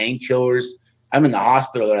any painkillers. I'm in the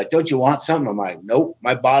hospital. They're like, "Don't you want something?" I'm like, "Nope,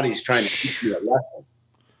 my body's trying to teach me a lesson."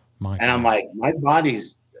 I'm like, my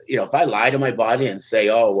body's, if I lie to my body and say,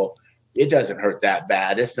 "Oh, well, it doesn't hurt that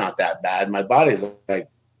bad. It's not that bad." My body's like,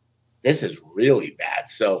 "This is really bad."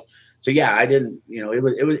 So yeah, I didn't,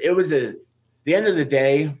 it was the end of the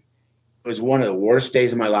day, it was one of the worst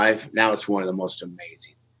days of my life. Now it's one of the most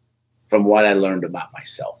amazing from what I learned about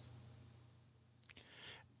myself.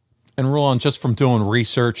 And Rulon, just from doing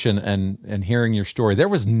research and hearing your story, there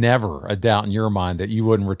was never a doubt in your mind that you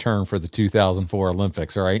wouldn't return for the 2004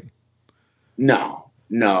 Olympics, right? No.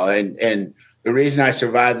 And the reason I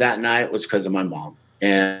survived that night was because of my mom.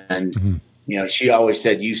 And, she always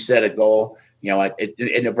said, you set a goal.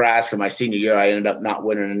 In Nebraska, my senior year, I ended up not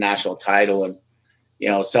winning a national title. And,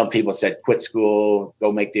 some people said, quit school,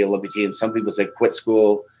 go make the Olympic team. Some people said, quit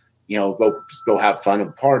school, go have fun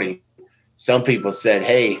and party. Some people said,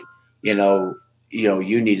 hey, you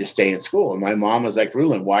need to stay in school. And my mom was like,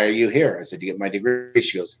 Rulon, why are you here? I said, to get my degree.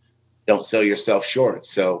 She goes, don't sell yourself short.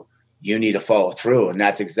 So you need to follow through. And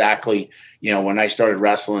that's exactly, when I started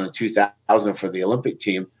wrestling in 2000 for the Olympic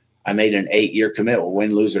team, I made an 8-year commitment,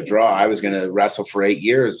 win, lose, or draw. I was going to wrestle for 8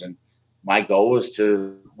 years. And my goal was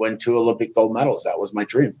to win 2 Olympic gold medals. That was my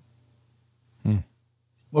dream.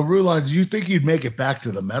 Well, Rulon, do you think you'd make it back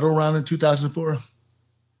to the medal round in 2004?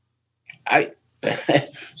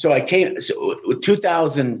 So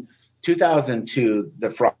 2002, the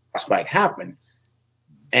frostbite happened.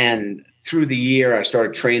 And through the year, I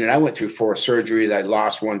started training. I went through 4 surgeries. I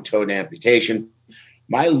lost 1 toe to amputation.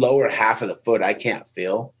 My lower half of the foot, I can't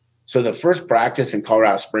feel. So the first practice in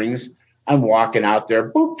Colorado Springs, I'm walking out there,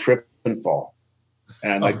 boop, trip and fall.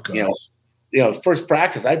 And I'm like, first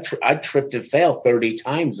practice, I tripped and failed 30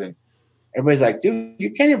 times. And everybody's like, dude, you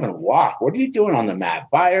can't even walk. What are you doing on the mat?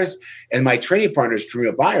 Byers and my training partners, Drew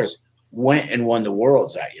Byers, went and won the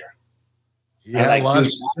Worlds that year. Yeah, a lot of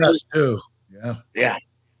success too. Yeah.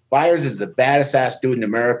 Byers is the baddest ass dude in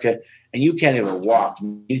America, and you can't even walk.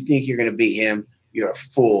 You think you're going to beat him? You're a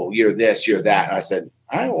fool. You're this, you're that. And I said,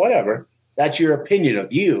 all right, whatever. that's your opinion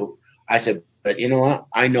of you. I said, but you know what?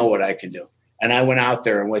 I know what I can do. And I went out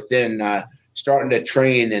there, and within starting to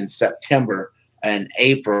train in September and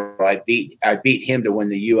April, I beat him to win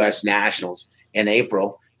the U.S. Nationals in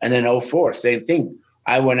April. And then 04, same thing.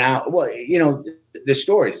 I went out. Well, the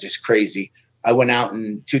story is just crazy. I went out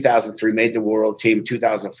in 2003, made the world team.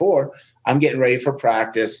 2004, I'm getting ready for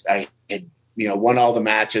practice. I had, won all the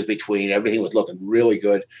matches between. Everything was looking really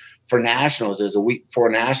good. For Nationals, there's a week before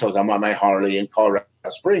Nationals, I'm on my Harley in Colorado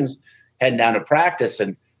Springs, heading down to practice.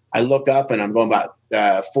 And I look up, and I'm going about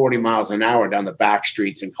 40 miles an hour down the back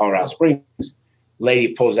streets in Colorado Springs.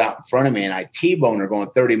 Lady pulls out in front of me, and I T-bone her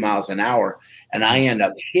going 30 miles an hour. And I end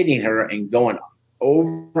up hitting her and going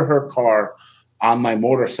over her car on my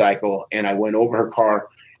motorcycle, and I went over her car.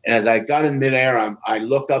 And as I got in midair, I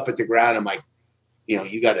look up at the ground. I'm like,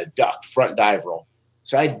 you got to duck, front dive roll.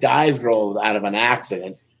 So I dive rolled out of an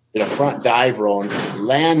accident, did a front dive roll and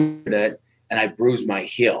landed it, and I bruised my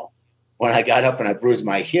heel. When I got up and I bruised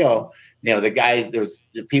my heel, the guys, there's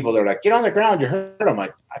the people that are like, get on the ground, you're hurt. I'm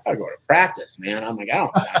like, I got to go to practice, man. I'm like, I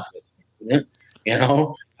don't practice. I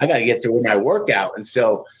got to get to my workout. And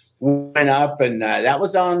so we went up, and that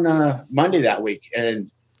was on Monday that week. And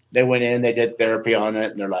they went in, they did therapy on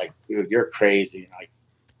it, and they're like, dude, you're crazy. Like,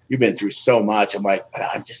 you've been through so much. I'm like,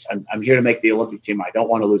 I'm here to make the Olympic team. I don't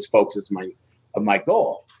want to lose focus of my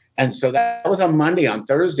goal. And so that was on Monday. On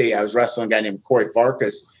Thursday, I was wrestling a guy named Corey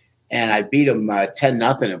Farkas, and I beat him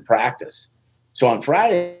 10-0 in practice. So on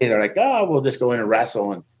Friday, they're like, oh, we'll just go in and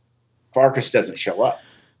wrestle. And Farkas doesn't show up.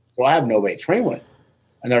 So I have nobody to train with.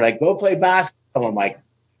 And they're like, go play basketball. I'm like,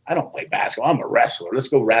 I don't play basketball. I'm a wrestler. Let's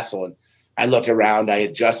go wrestle. And I looked around. I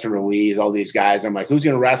had Justin Ruiz, all these guys. I'm like, who's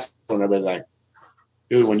going to wrestle? And everybody's like,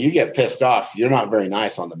 dude, when you get pissed off, you're not very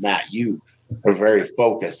nice on the mat. You are very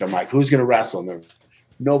focused. I'm like, who's going to wrestle? And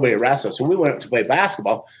nobody wrestled. So we went up to play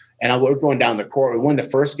basketball, and we're going down the court. We won the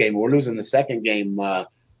first game. We're losing the second game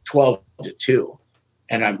 12-2.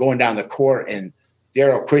 And I'm going down the court, and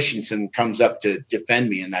Daryl Christensen comes up to defend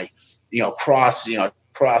me, and I, cross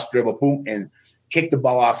dribble, boom, and kick the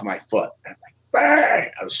ball off my foot. And I'm like,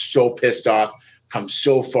 bang! I was so pissed off, come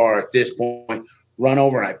so far at this point, run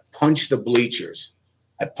over, and I punch the bleachers.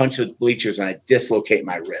 And I dislocate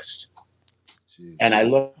my wrist. Jeez. And I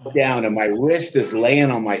look down, and my wrist is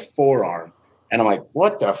laying on my forearm. And I'm like,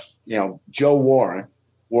 what the, Joe Warren,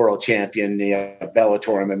 world champion, the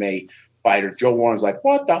Bellator MMA fighter. Joe Warren's like,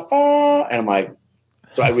 what the fuck? And I'm like,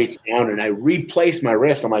 so I reached down and I replaced my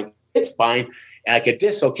wrist. I'm like, it's fine. And I could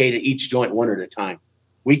dislocate it each joint one at a time.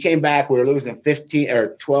 We came back. We were losing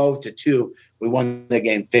 12-2. We won the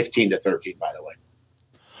game 15-13, by the way.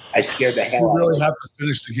 I scared the hell out of it. You really have to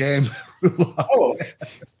finish the game. Oh,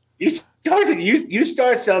 you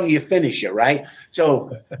start something, you finish it, right?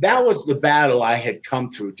 So that was the battle I had come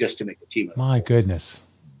through just to make the team. My goodness.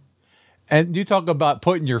 And you talk about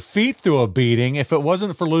putting your feet through a beating. If it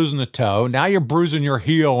wasn't for losing a toe, now you're bruising your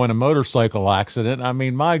heel in a motorcycle accident. I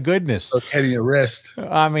mean, my goodness. So hitting your wrist.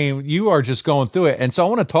 I mean, you are just going through it. And so I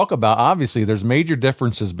want to talk about, obviously, there's major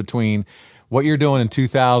differences between what you're doing in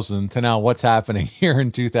 2000 to now what's happening here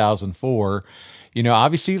in 2004.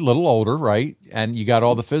 Obviously a little older, right? And you got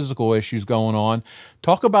all the physical issues going on.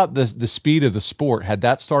 Talk about the speed of the sport. Had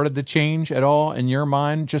that started to change at all in your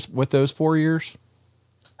mind just with those 4 years?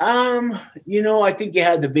 I think you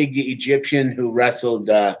had the big Egyptian who wrestled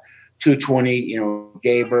 220,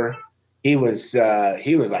 Gaber. He was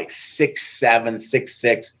like 6'7",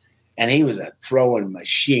 6'6", and he was a throwing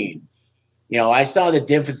machine. I saw the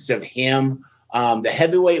difference of him. The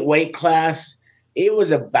heavyweight weight class, it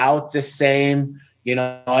was about the same.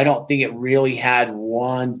 I don't think it really had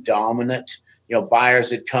one dominant. Buyers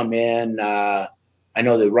had come in. I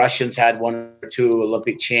know the Russians had one or two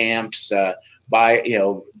Olympic champs.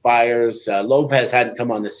 Buyers. Lopez hadn't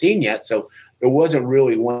come on the scene yet, so there wasn't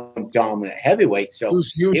really one dominant heavyweight. So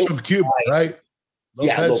he was from Cuba, right?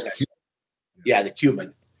 Lopez. Yeah, the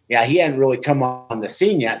Cuban. Yeah, he hadn't really come on the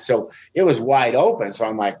scene yet, so it was wide open. So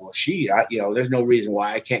I'm like, well, there's no reason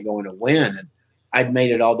why I can't go in and win. And I'd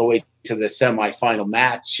made it all the way to the semifinal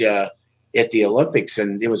match at the Olympics,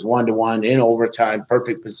 and it was 1-1 in overtime,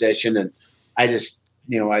 perfect position. And I just,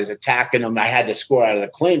 I was attacking him. I had to score out of the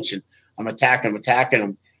clinch, and I'm attacking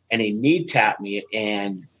him, and he knee tapped me,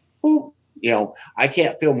 and whoop, I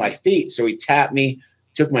can't feel my feet. So he tapped me,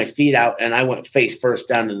 took my feet out, and I went face first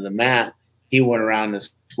down to the mat. He went around and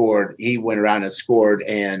scored.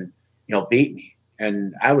 And, beat me.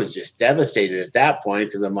 And I was just devastated at that point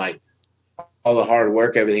because I'm like, all the hard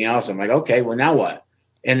work, everything else. I'm like, okay, well, now what?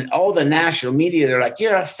 And all the national media, they're like,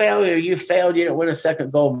 you're a failure. You failed. You didn't win a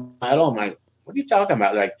second gold medal. I'm like, what are you talking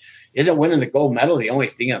about? Like, isn't winning the gold medal the only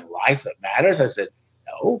thing in life that matters? I said,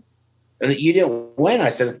 no. And you didn't win. I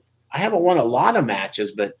said, I haven't won a lot of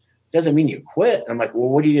matches, but it doesn't mean you quit. I'm like, well,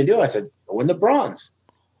 what are you going to do? I said, go win the bronze.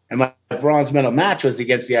 And my bronze medal match was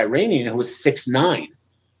against the Iranian, who was 6'9".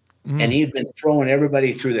 And he'd been throwing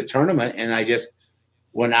everybody through the tournament. And I just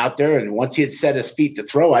went out there, and once he had set his feet to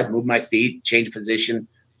throw, I'd move my feet, change position.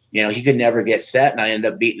 You know, he could never get set, and I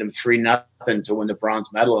ended up beating him 3-0 to win the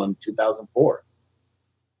bronze medal in 2004.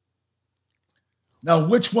 Now,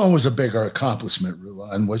 which one was a bigger accomplishment,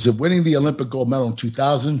 Rulon? Was it winning the Olympic gold medal in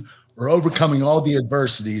 2000 or overcoming all the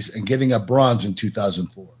adversities and getting a bronze in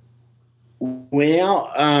 2004?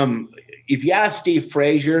 Well, if you ask Steve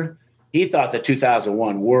Frazier, he thought the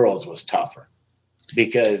 2001 Worlds was tougher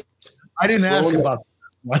because I didn't ask about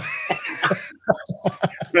that.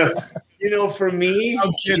 You know, for me,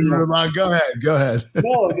 I'm kidding, Rulon. Go ahead.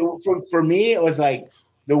 No, for me, it was like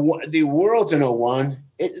the Worlds in 01.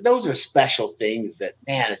 Those are special things that,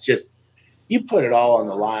 man, it's just, you put it all on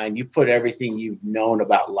the line. You put everything you've known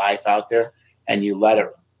about life out there, and you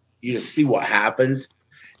just see what happens.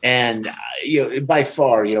 And by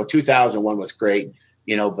far, 2001 was great,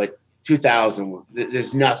 but 2000,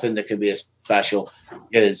 there's nothing that could be as special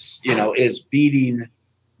as beating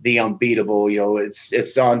the unbeatable.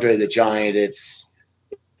 It's Andre the Giant. It's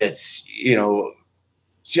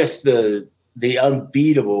just the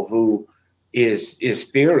unbeatable who is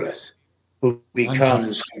fearless, who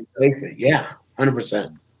becomes complacent. Yeah,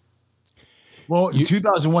 100%. Well, in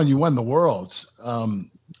 2001, you won the Worlds.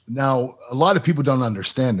 Now, a lot of people don't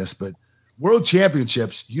understand this, but World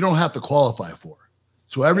Championships, you don't have to qualify for.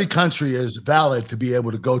 So every country is valid to be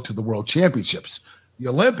able to go to the World Championships. The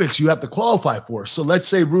Olympics, you have to qualify for. So let's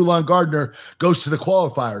say Rulon Gardner goes to the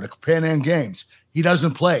qualifier, the Pan Am Games. He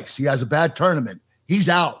doesn't place. He has a bad tournament. He's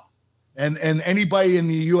out. And anybody in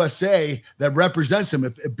the USA that represents him,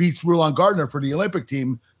 if it beats Rulon Gardner for the Olympic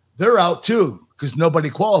team, they're out too because nobody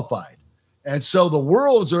qualified. And so the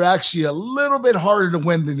Worlds are actually a little bit harder to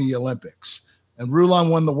win than the Olympics. And Rulon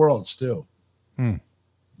won the Worlds too.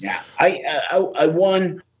 Yeah, I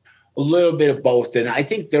won a little bit of both, and I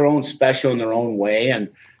think they're own special in their own way, and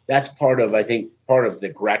that's part of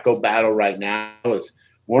the Greco battle right now is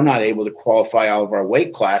we're not able to qualify all of our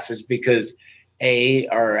weight classes because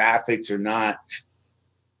our athletes are not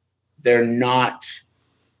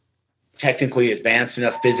technically advanced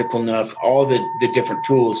enough, physical enough, all the different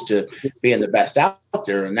tools to being the best out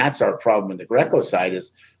there, and that's our problem in the Greco side is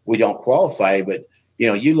we don't qualify, but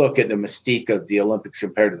you look at the mystique of the Olympics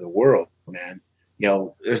compared to the world, man.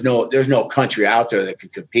 There's no country out there that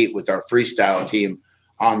could compete with our freestyle team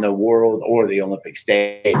on the world or the Olympic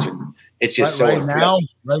stage, and it's just right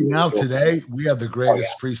now today we have the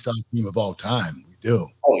greatest freestyle team of all time. We do.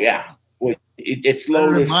 Oh yeah, it's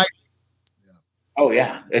loaded. Oh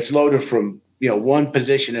yeah, it's loaded from one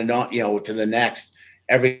position and not to the next.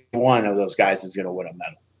 Every one of those guys is going to win a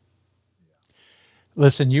medal.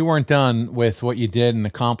 Listen, you weren't done with what you did and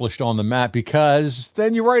accomplished on the mat because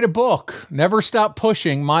then you write a book, Never Stop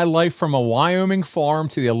Pushing, My Life from a Wyoming Farm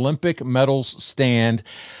to the Olympic Medals Stand.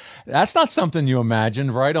 That's not something you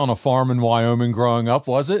imagined, right, on a farm in Wyoming growing up,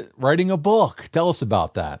 was it? Writing a book. Tell us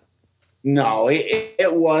about that. No,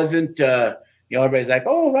 it wasn't. Everybody's like,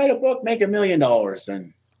 oh, write a book, make $1 million.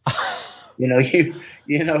 And,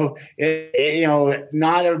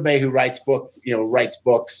 not everybody who writes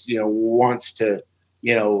books, wants to,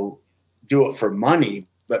 do it for money.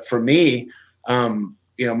 But for me,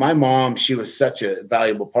 my mom, she was such a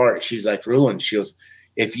valuable part. She's like, Rulon, she goes,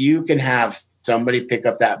 if you can have somebody pick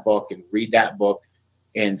up that book and read that book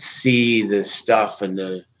and see the stuff and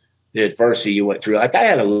the adversity you went through. Like I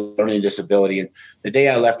had a learning disability. And the day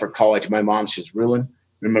I left for college, my mom says, Rulon,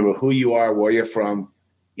 remember who you are, where you're from,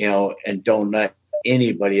 and don't let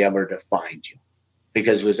anybody ever define you.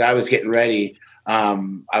 Because as I was getting ready,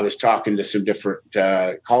 I was talking to some different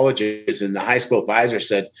colleges, and the high school advisor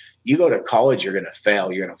said, you go to college, you're going to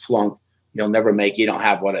fail. You're going to flunk. You'll never make it. You don't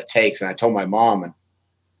have what it takes. And I told my mom, and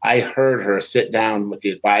I heard her sit down with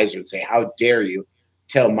the advisor and say, how dare you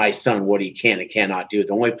tell my son what he can and cannot do?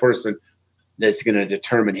 The only person that's going to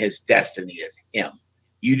determine his destiny is him.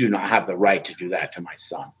 You do not have the right to do that to my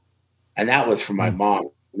son. And that was for my mom.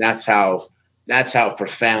 And that's how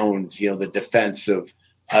profound, the defense of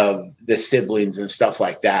the siblings and stuff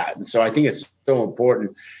like that. And so I think it's so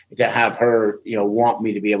important to have her, want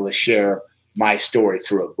me to be able to share my story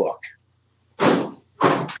through a book.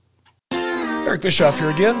 Eric Bischoff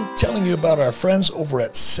here again, telling you about our friends over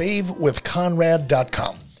at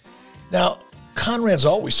SaveWithConrad.com. Now, Conrad's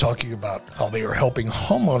always talking about how they are helping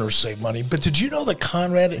homeowners save money, but did you know that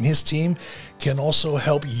Conrad and his team can also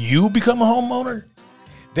help you become a homeowner?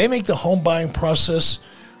 They make the home buying process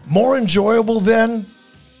more enjoyable than,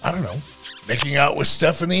 I don't know, making out with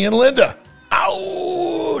Stephanie and Linda.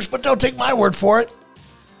 Ouch! But don't take my word for it.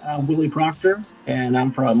 I'm Willie Proctor, and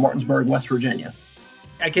I'm from Martinsburg, West Virginia.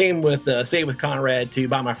 I came with Save with Conrad to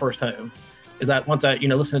buy my first home. Is that once I,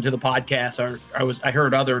 listening to the podcast, I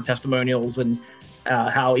heard other testimonials and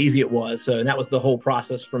how easy it was. So, and that was the whole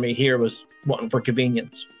process for me here, was wanting for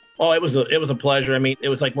convenience. Oh, it was a pleasure. I mean, it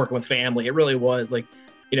was like working with family. It really was. Like,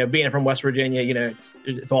 being from West Virginia,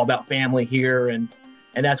 it's all about family here, and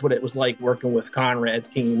that's what it was like working with Conrad's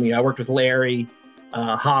team. I worked with Larry,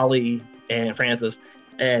 Holly, and Francis,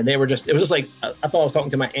 and it was just like I thought I was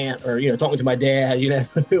talking to my aunt or talking to my dad.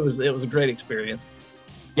 It was a great experience.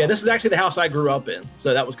 Yeah, this is actually the house I grew up in,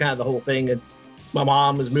 so that was kind of the whole thing. And my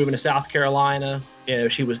mom was moving to South Carolina.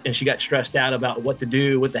 She got stressed out about what to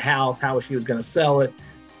do with the house, how she was going to sell it,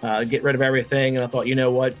 get rid of everything. And I thought, you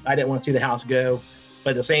know what, I didn't want to see the house go.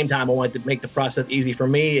 But at the same time, I wanted to make the process easy for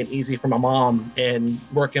me and easy for my mom. And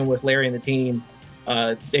working with Larry and the team,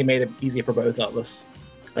 they made it easy for both of us.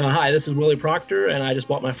 Hi, this is Willie Proctor, and I just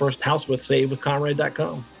bought my first house with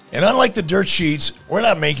SaveWithConrad.com. And unlike the dirt sheets, we're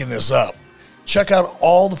not making this up. Check out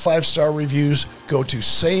all the 5-star reviews. Go to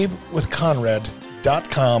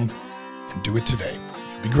SaveWithConrad.com and do it today.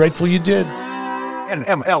 You'll be grateful you did.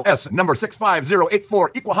 NMLS number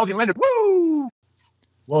 65084, equal housing lender. Woo!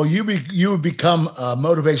 Well, you would become a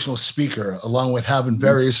motivational speaker along with having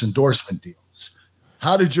various endorsement deals.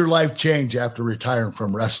 How did your life change after retiring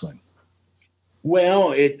from wrestling?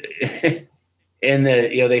 Well, they say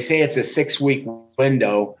it's a 6-week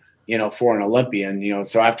window, for an Olympian,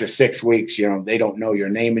 so after 6 weeks, they don't know your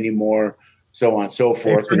name anymore, so on and so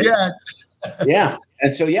forth. Yeah.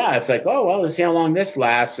 And so, it's like, oh, well, let's see how long this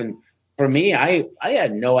lasts. And for me, I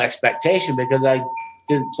had no expectation because I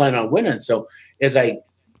didn't plan on winning. So as I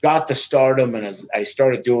got to stardom and as I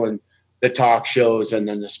started doing the talk shows and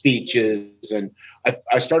then the speeches, and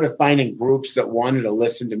I started finding groups that wanted to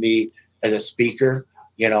listen to me as a speaker.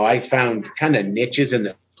 I found kind of niches in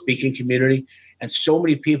the speaking community, and so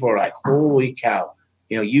many people are like, holy cow,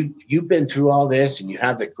 you've been through all this and you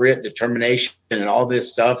have the grit, determination, and all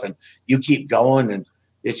this stuff, and you keep going. And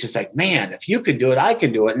it's just like, man, if you can do it, I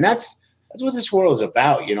can do it. And that's what this world is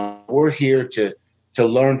about. We're here to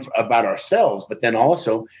learn about ourselves, but then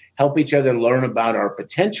also help each other learn about our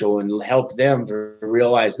potential and help them to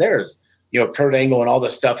realize theirs. Kurt Angle and all the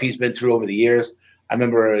stuff he's been through over the years. I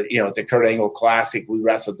remember, at the Kurt Angle Classic, we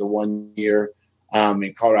wrestled the one year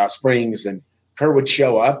in Colorado Springs, and Kurt would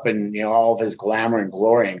show up and, all of his glamour and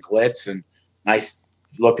glory and glitz and nice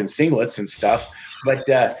looking singlets and stuff. But,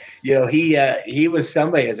 he was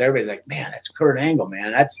somebody, as everybody's like, man, that's Kurt Angle,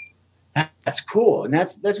 man. That's cool. And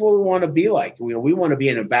that's what we want to be like. We want to be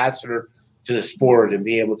an ambassador to the sport and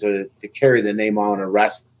be able to carry the name on and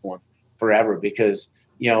wrestle forever, because,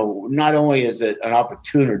 not only is it an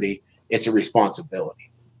opportunity, it's a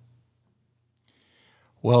responsibility.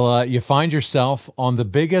 Well, you find yourself on The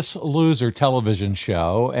Biggest Loser television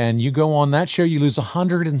show, and you go on that show, you lose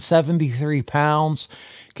 173 pounds.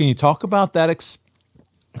 Can you talk about that?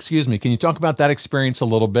 Can you talk about that experience a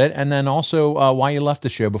little bit, and then also why you left the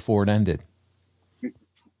show before it ended?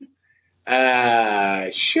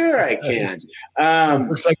 Sure, I can.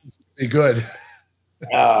 Looks like it's pretty good.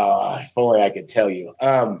 If only I could tell you.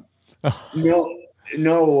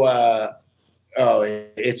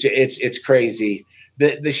 It's crazy.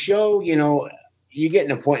 The show, you get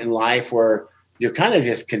in a point in life where you're kind of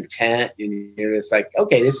just content and you're just like,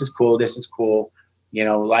 okay, this is cool.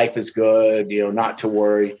 Life is good, not to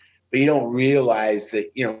worry, but you don't realize that,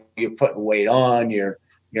 you're putting weight on, you're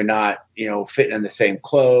not, fitting in the same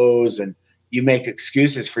clothes, and you make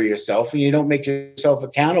excuses for yourself and you don't make yourself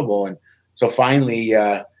accountable. And so finally,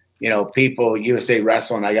 people, USA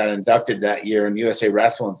Wrestling, I got inducted that year, and USA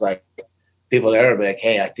Wrestling's like, people there are like,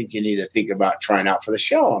 hey, I think you need to think about trying out for the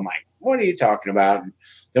show. I'm like, what are you talking about? And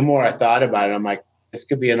the more I thought about it, I'm like, this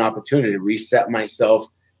could be an opportunity to reset myself,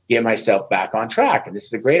 get myself back on track. And this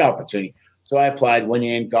is a great opportunity. So I applied, went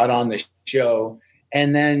in, got on the show.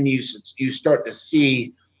 And then you start to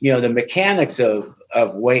see, the mechanics of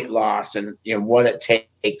weight loss and, what it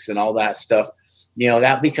takes and all that stuff.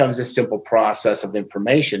 That becomes a simple process of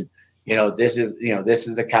information. This is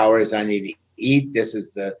the calories I need to eat. This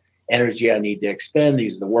is the energy I need to expend.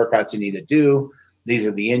 These are the workouts I need to do. These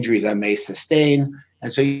are the injuries I may sustain.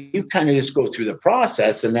 And so you kind of just go through the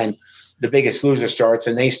process, and then The Biggest Loser starts,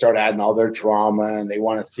 and they start adding all their drama, and they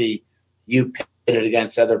want to see you pitted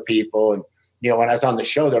against other people. And when I was on the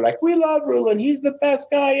show, they're like, we love Rulon. He's the best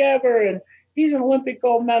guy ever. And he's an Olympic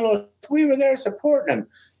gold medalist. We were there supporting him.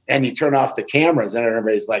 And you turn off the cameras and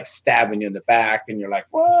everybody's like stabbing you in the back. And you're like,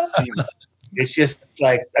 what? It's just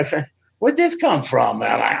like, where'd this come from?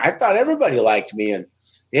 And I thought everybody liked me. And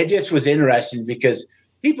it just was interesting because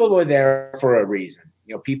people were there for a reason.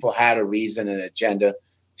 People had a reason, an agenda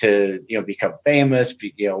to, become famous,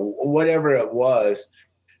 whatever it was,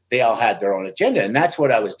 they all had their own agenda. And that's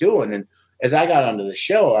what I was doing. And as I got onto the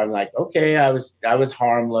show, I'm like, okay, I was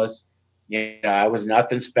harmless. I was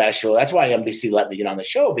nothing special. That's why NBC let me get on the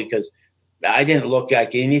show, because I didn't look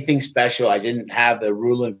like anything special. I didn't have the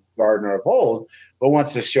Rulon Gardner of old. But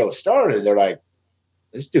once the show started, they're like,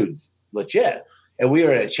 this dude's legit. And we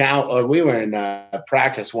were in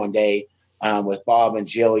practice one day with Bob and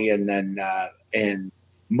Jillian and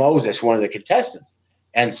Moses, one of the contestants.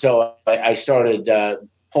 And so I started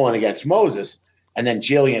pulling against Moses, and then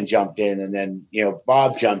Jillian jumped in, and then,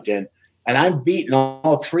 Bob jumped in, and I'm beating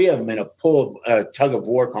all three of them in a tug of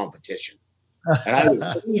war competition. And I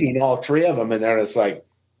was beating all three of them, and they're just like,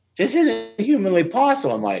 this isn't humanly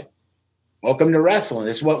possible. I'm like, welcome to wrestling.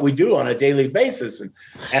 This is what we do on a daily basis. And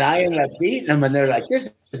I ended up beating them, and they're like,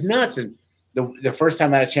 this is nuts. And the first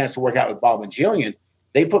time I had a chance to work out with Bob and Jillian,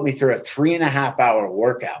 they put me through a 3.5-hour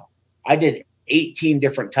workout. I did 18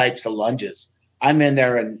 different types of lunges. I'm in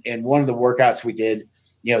there, and one of the workouts we did,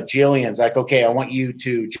 Jillian's like, okay, I want you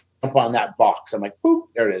to jump on that box. I'm like, boop,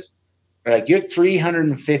 there it is. They're like, you're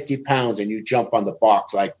 350 pounds and you jump on the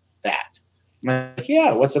box like that. I'm like,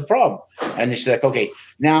 yeah, what's the problem? And she's like, okay,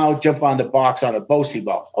 now jump on the box on a Bocey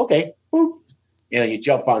ball. Okay, boop. You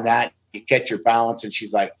jump on that, you catch your balance, and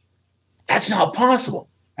she's like, that's not possible.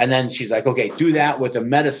 And then she's like, okay, do that with a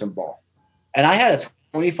medicine ball. And I had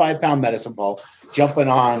a 25-pound medicine ball jumping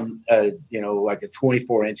on like a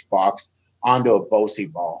 24-inch box onto a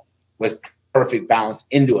Bocey ball with perfect balance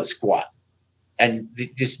into a squat. And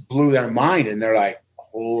it just blew their mind, and they're like,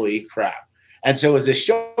 holy crap. And so as the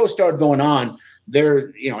show started going on,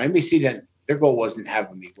 NBC their goal wasn't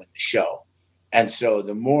having me win the show. And so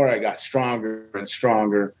the more I got stronger and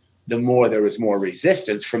stronger, the more there was more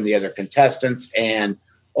resistance from the other contestants. And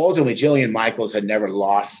ultimately, Jillian Michaels had never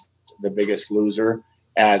lost The Biggest Loser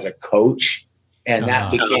as a coach. And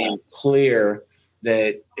that became clear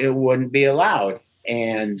that it wouldn't be allowed.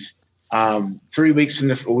 And 3 weeks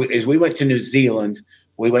as we went to New Zealand,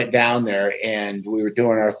 we went down there and we were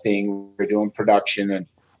doing our thing. We were doing production and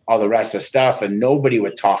all the rest of the stuff, and nobody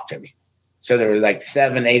would talk to me. So there was like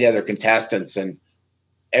 7-8 other contestants, and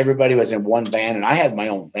everybody was in one van, and I had my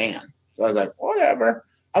own van. So I was like, whatever.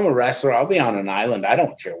 I'm a wrestler. I'll be on an island. I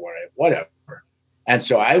don't care whatever. And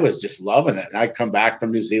so I was just loving it. And I come back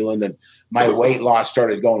from New Zealand, and my weight loss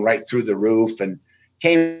started going right through the roof, and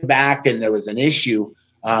came back, and there was an issue.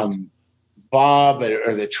 Bob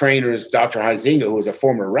or the trainers, Dr. Huizinga, who was a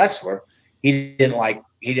former wrestler, he didn't like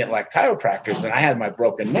chiropractors, and I had my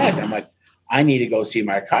broken neck. I'm like, I need to go see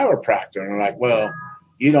my chiropractor. And I'm like, well,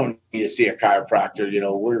 you don't need to see a chiropractor.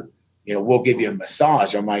 We'll give you a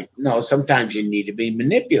massage. I'm like, no, sometimes you need to be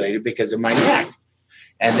manipulated because of my neck.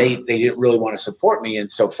 And they didn't really want to support me. And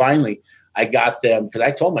so finally I got them, because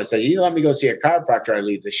I told them, I said, you let me go see a chiropractor, I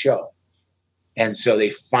leave the show. And so they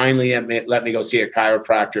finally let me go see a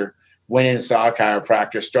chiropractor, went in and saw a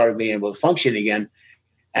chiropractor, started being able to function again.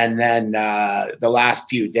 And then the last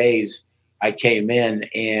few days I came in,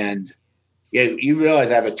 and you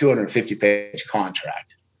realize I have a 250-page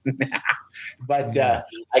contract. But I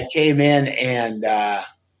came in,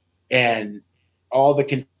 and all the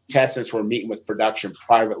contestants were meeting with production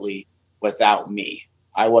privately without me.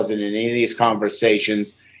 I wasn't in any of these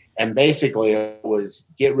conversations. And basically it was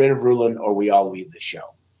get rid of Rulon or we all leave the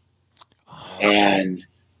show. And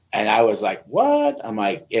I was like, what? I'm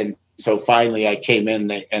like, and so finally I came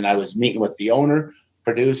in and I was meeting with the owner,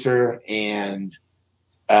 producer, and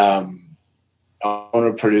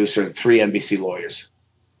owner, producer, and 3 NBC lawyers.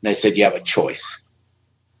 And they said, you have a choice.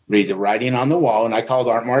 Read the writing on the wall. And I called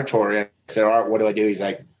Art Martori. I said, Art, what do I do? He's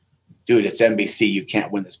like, dude, it's NBC. You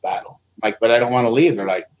can't win this battle. I'm like, but I don't want to leave. They're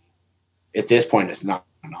like, at this point, it's not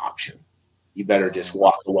an option. You better just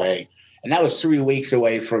walk away. And that was 3 weeks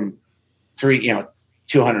away from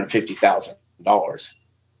 $250,000.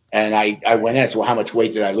 And I went in, so well, how much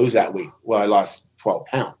weight did I lose that week? Well, I lost 12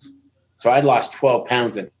 pounds. So I lost 12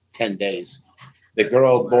 pounds in 10 days. The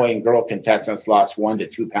boy and girl contestants lost 1 to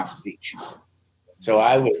 2 pounds each. So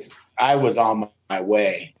I was on my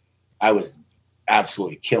way. I was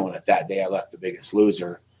absolutely killing it that day. I left The Biggest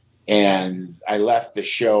Loser, and I left the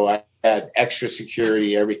show. I had extra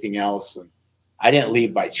security, everything else, and I didn't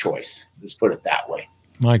leave by choice. Let's put it that way.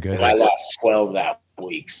 My goodness. And I lost 12 that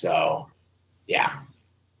week. So Yeah.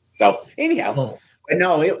 So anyhow, but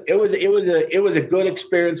no, it was a good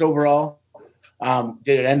experience overall.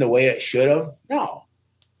 Did it end the way it should have? No,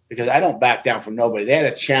 because I don't back down from nobody. They had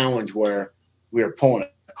a challenge where we were pulling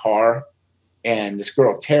a car, and this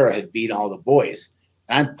girl Tara had beat all the boys.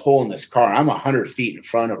 And I'm pulling this car. I'm 100 feet in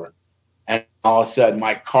front of her, and all of a sudden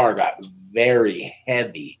my car got very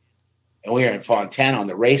heavy, and we were in Fontana on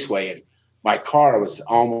the raceway, and my car was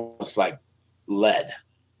almost like lead.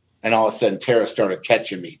 And all of a sudden Tara started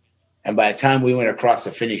catching me. And by the time we went across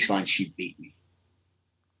the finish line, she beat me.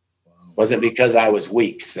 Wasn't because I was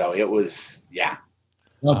weak. So it was, yeah.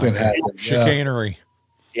 Nothing happened. Chicanery.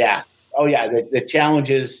 Yeah. Oh, yeah. The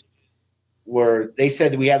challenges were, they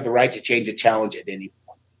said that we have the right to change a challenge at any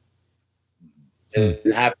point. It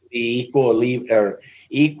doesn't have to be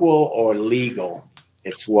equal or legal.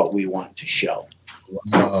 It's what we want to show.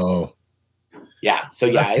 Oh. Yeah. So,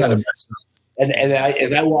 yeah. That's kind of messed up. And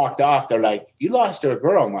as I walked off, they're like, "You lost to a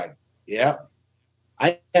girl." I'm like, "Yeah."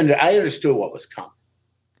 I understood what was coming.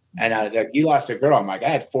 And like, "You lost a girl." I'm like, "I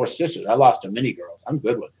had 4 sisters. I lost to many girls. I'm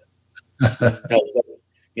good with it." I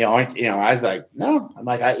was like, "No." I'm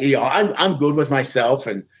like, I'm good with myself.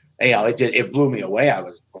 And it blew me away. I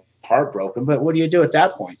was heartbroken. But what do you do at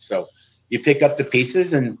that point? So you pick up the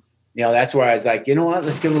pieces, and that's where I was like, you know what?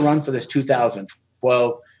 Let's give a run for this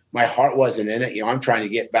 2012. My heart wasn't in it. I'm trying to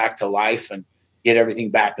get back to life and get everything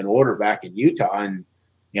back in order back in Utah. And,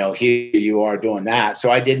 here you are doing that. So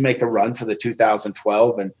I did make a run for the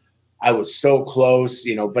 2012, and I was so close,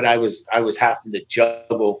 but I was having to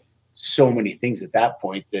juggle so many things at that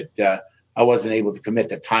point that I wasn't able to commit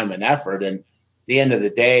the time and effort. And at the end of the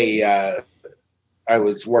day, I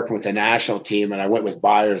was working with the national team, and I went with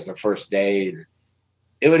Byers the first day. And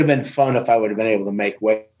it would have been fun if I would have been able to make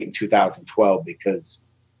weight in 2012 because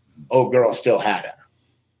old girl still had it.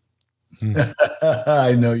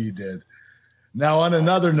 I know you did. Now, on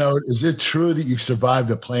another note, is it true that you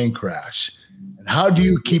survived a plane crash? And how do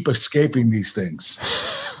you keep escaping these things?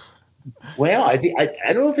 Well, I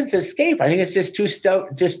don't know if it's escape. I think it's just too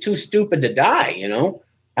stupid to die. I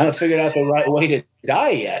haven't figured out the right way to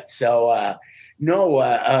die yet. So no.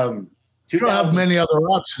 You don't have many other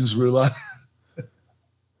options, Rulon.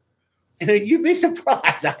 You'd be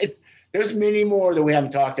surprised. There's many more that we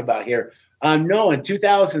haven't talked about here. No, in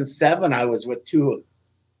 2007, I was with two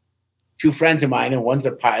friends of mine, and one's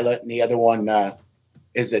a pilot, and the other one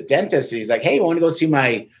is a dentist. And he's like, "Hey, you want to go see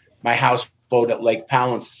my houseboat at Lake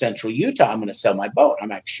Powell in Central Utah? I'm going to sell my boat." I'm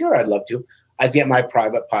like, "Sure, I'd love to." I was getting my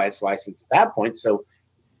private pilot's license at that point, so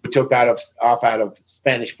we took off out of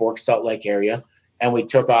Spanish Fork, Salt Lake area, and we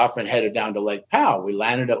took off and headed down to Lake Powell. We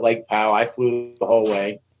landed at Lake Powell. I flew the whole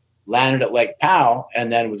way. Landed at Lake Powell,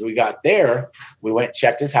 and then as we got there, we went and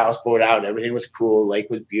checked his houseboat out. Everything was cool. Lake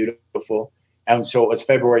was beautiful. And so it was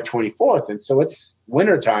February 24th, and so it's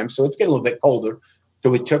wintertime, so it's getting a little bit colder.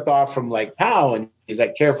 So we took off from Lake Powell, and he's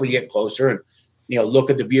like, "Careful, you get closer and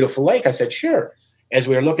look at the beautiful lake." I said, "Sure." As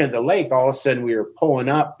we were looking at the lake, all of a sudden we were pulling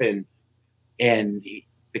up, and the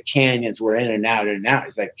canyons were in and out.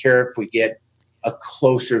 He's like, "Careful, we get a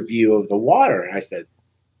closer view of the water." And I said,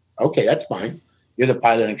 "Okay, that's fine. You're the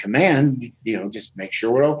pilot in command, just make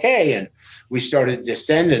sure we're okay." And we started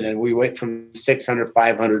descending, and we went from 600,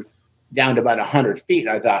 500 down to about 100 feet.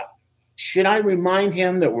 And I thought, should I remind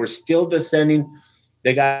him that we're still descending?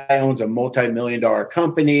 The guy owns a multi-million-dollar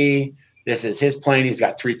company. This is his plane. He's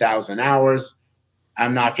got 3,000 hours.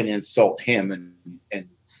 I'm not going to insult him and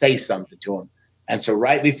say something to him. And so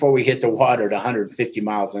right before we hit the water at 150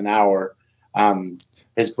 miles an hour,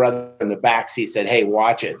 his brother in the backseat said, "Hey,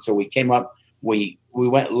 watch it." So we came up. We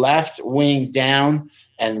went left wing down,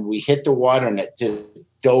 and we hit the water, and it just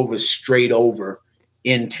dove us straight over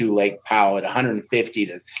into Lake Powell at 150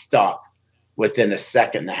 to stop within a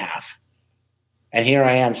second and a half. And here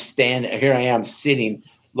I am sitting,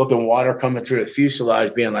 looking water coming through the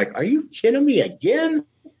fuselage, being like, "Are you kidding me again?"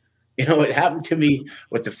 It happened to me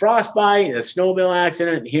with the frostbite and the snowmobile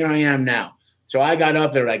accident, and here I am now. So I got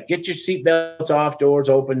up there like, "Get your seatbelts off, doors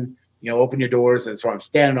open, open your doors." And so I'm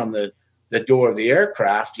standing on the door of the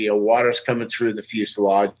aircraft, water's coming through the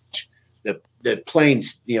fuselage, the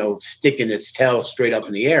plane's, sticking its tail straight up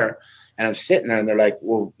in the air. And I'm sitting there, and they're like,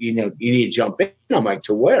 "Well, you need to jump in." I'm like,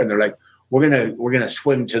 "To where?" And they're like, we're going to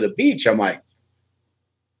swim to the beach. I'm like,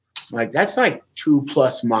 that's like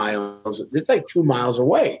 2+ miles. It's like 2 miles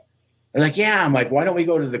away. They're like, "Yeah." I'm like, "Why don't we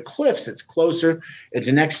go to the cliffs? It's closer. It's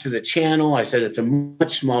next to the channel." I said, "It's a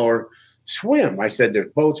much smaller swim." I said,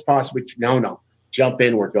 "There's boats possibly." No, jump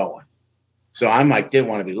in. We're going. So I'm like, didn't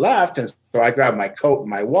want to be left. And so I grabbed my coat and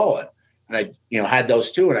my wallet, and I, had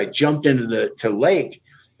those two, and I jumped into the lake.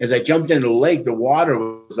 As I jumped into the lake, the water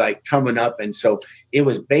was like coming up. And so it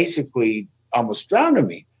was basically almost drowning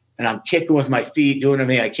me. And I'm kicking with my feet, doing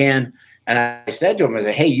everything I can. And I said to him, I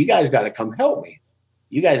said, hey, you guys got to come help me.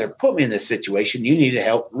 You guys are putting me in this situation. You need to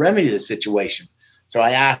help remedy the situation. So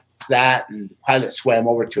I asked that, and the pilot swam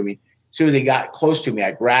over to me. As soon as he got close to me,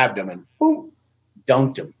 I grabbed him and boom,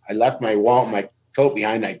 dunked him. I left my coat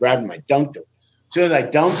behind. I grabbed him. I dunked him. As soon as I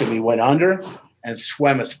dunked him, he went under and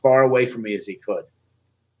swam as far away from me as he could.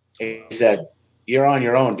 He said, you're on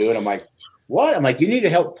your own, dude. I'm like, what? I'm like, you need to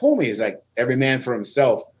help pull me. He's like, every man for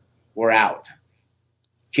himself. We're out.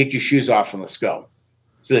 Kick your shoes off and let's go.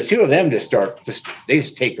 So the two of them they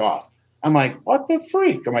just take off. I'm like, what the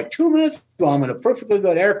freak? I'm like, 2 minutes ago, I'm in a perfectly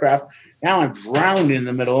good aircraft. Now I'm drowned in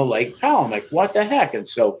the middle of Lake Powell. I'm like, what the heck? And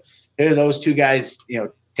so here those two guys,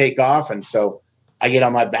 take off. And so I get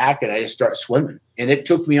on my back and I just start swimming. And it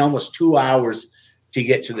took me almost 2 hours to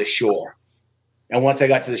get to the shore. And once I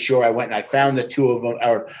got to the shore, I went and I found the two of them.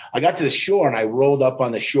 Or I got to the shore and I rolled up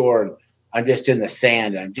on the shore and I'm just in the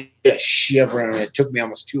sand and I'm just shivering. And it took me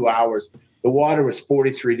almost 2 hours. The water was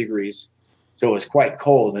 43 degrees. So it was quite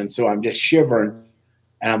cold. And so I'm just shivering.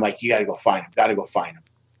 And I'm like, you got to go find him.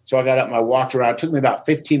 So I got up and I walked around. It took me about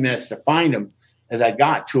 15 minutes to find him. As I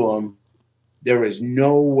got to him, there was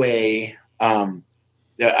no way.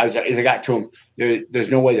 As I got to him,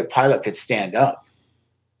 there's no way the pilot could stand up.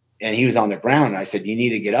 And he was on the ground. And I said, you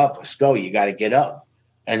need to get up. Let's go. You got to get up.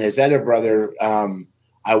 And his other brother,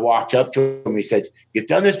 I walked up to him. He said, you've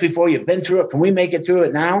done this before. You've been through it. Can we make it through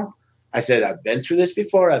it now? I said, I've been through this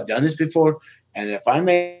before. I've done this before. And if I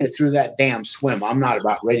made it through that damn swim, I'm not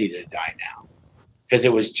about ready to die now. Because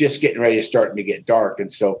it was just getting ready to start to get dark.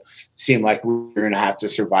 And so it seemed like we were going to have to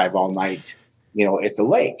survive all night, at the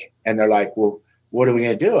lake. And they're like, well, what are we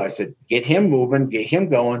going to do? I said, get him moving, get him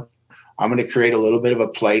going. I'm going to create a little bit of a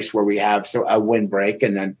place where we have a windbreak,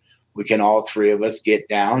 and then we can all three of us get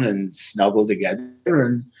down and snuggle together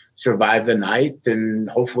and survive the night and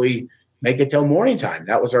hopefully make it till morning time.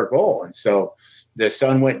 That was our goal. And so the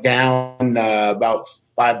sun went down about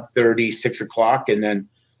 5:30, 6 o'clock. And then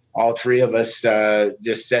all three of us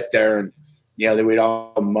just sat there and, then we'd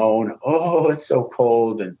all moan, oh, it's so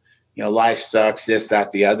cold. And, life sucks, this,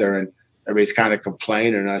 that, the other. And everybody's kind of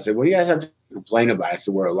complaining. And I said, what do you guys have to complain about? I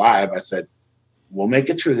said, we're alive. I said, we'll make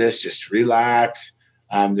it through this. Just relax.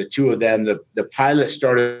 The two of them, the pilot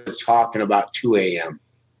started talking about 2 a.m.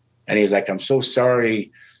 And he's like, I'm so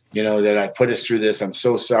sorry, that I put us through this. I'm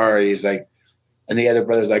so sorry. He's like, and the other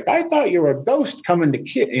brother's like, I thought you were a ghost coming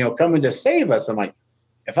to save us. I'm like,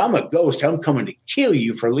 if I'm a ghost, I'm coming to kill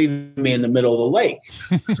you for leaving me in the middle of the lake.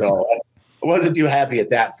 So I wasn't too happy at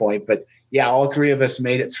that point. But yeah, all three of us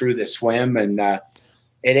made it through the swim. And at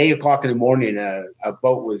 8 o'clock in the morning, a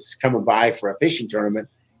boat was coming by for a fishing tournament.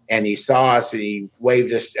 And he saw us and he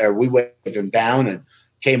waved us, or we waved him down and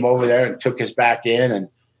came over there and took us back in. And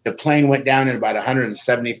the plane went down in about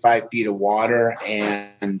 175 feet of water.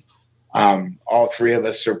 And all three of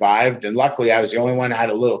us survived. And luckily, I was the only one that had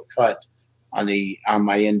a little cut on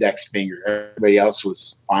my index finger. Everybody else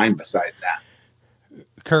was fine besides that.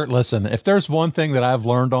 Kurt, listen, if there's one thing that I've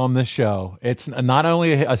learned on this show, it's not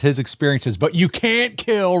only his experiences, but you can't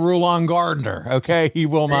kill Rulon Gardner. Okay. He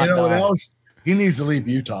will not. You know what else? He needs to leave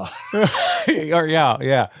Utah.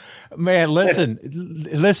 Yeah. Man,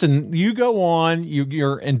 listen, you go on,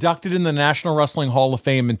 you're inducted in the National Wrestling Hall of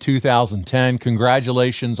Fame in 2010.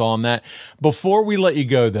 Congratulations on that. Before we let you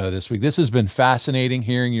go though, this week, this has been fascinating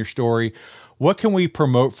hearing your story. What can we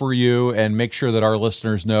promote for you and make sure that our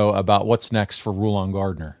listeners know about what's next for Rulon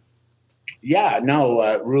Gardner? Yeah, no,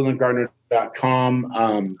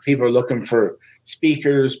 RulonGardner.com. People are looking for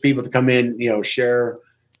speakers, people to come in, share,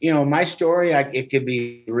 my story. It could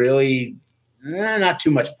be really not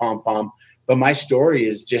too much pom-pom, but my story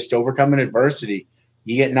is just overcoming adversity.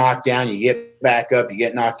 You get knocked down, you get back up, you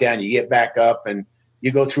get knocked down, you get back up, and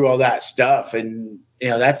you go through all that stuff. And,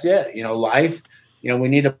 that's it. Life, we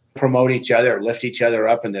need to promote each other, lift each other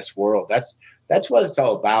up in this world. That's what it's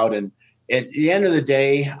all about. And at the end of the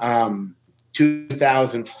day,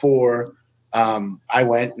 2004, I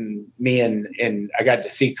went and I got to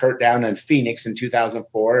see Kurt down in Phoenix in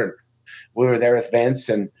 2004. And we were there with Vince,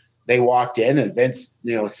 and they walked in, and Vince,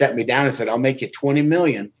 set me down and said, I'll make you 20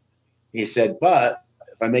 million. He said, but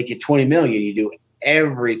if I make you 20 million, you do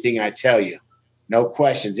everything I tell you. No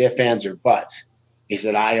questions, ifs, ands, or buts. He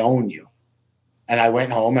said, I own you. And I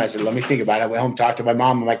went home and I said, let me think about it. I went home, talked to my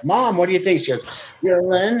mom. I'm like, Mom, what do you think? She goes,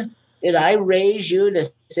 Rulon, did I raise you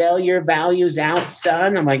to sell your values out,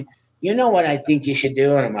 son? I'm like, you know what I think you should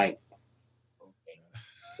do? And I'm like, okay.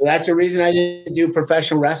 Well, that's the reason I didn't do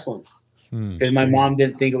professional wrestling, because my mom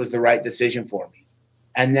didn't think it was the right decision for me.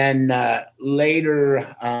 And then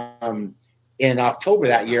later in October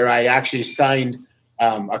that year, I actually signed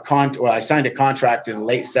I signed a contract in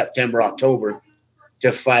late September, October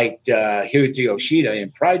to fight Hiroto Yoshida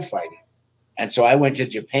in pride fighting. And so I went to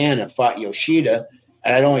Japan and fought Yoshida,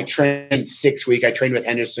 and I'd only trained 6 weeks. I trained with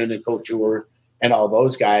Henderson and Couture and all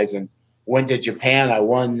those guys, and went to Japan.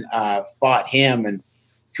 I fought him and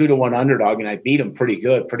 2-1 underdog, and I beat him pretty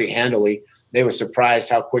good, pretty handily. They were surprised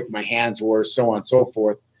how quick my hands were, so on and so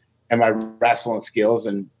forth, and my wrestling skills.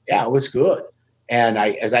 And yeah, it was good. And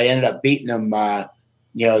as I ended up beating them,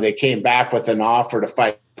 they came back with an offer to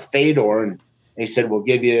fight Fedor, and they said, we'll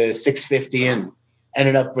give you $650, and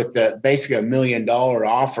ended up with basically $1 million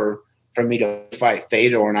offer for me to fight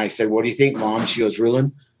Fedor. And I said, what do you think, Mom? She goes,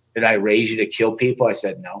 Rulon, did I raise you to kill people? I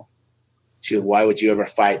said, no. She goes, why would you ever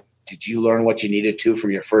fight? Did you learn what you needed to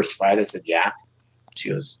from your first fight? I said, yeah. She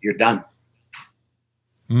goes, you're done.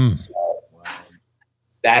 So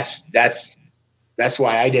that's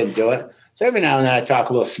why I didn't do it. So every now and then I talk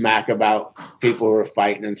a little smack about people who are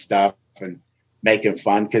fighting and stuff and making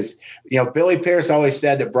fun. Because, Billy Pierce always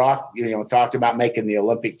said that Brock, talked about making the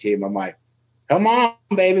Olympic team. I'm like, come on,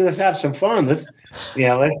 baby, let's have some fun. Let's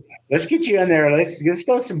get you in there. Let's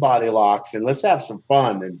go some body locks and let's have some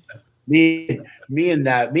fun. And me and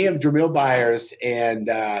Jamil Byers and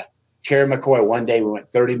Kerry McCoy, one day we went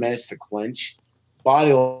 30 minutes to clinch,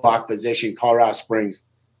 body lock position, Colorado Springs.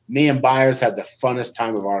 Me and Byers had the funnest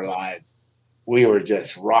time of our lives. We were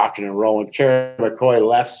just rocking and rolling. Kerry McCoy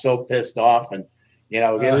left so pissed off, and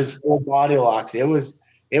it was full body locks. It was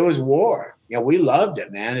war. We loved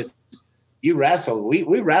it, man. You wrestled.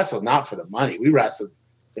 We wrestled not for the money. We wrestled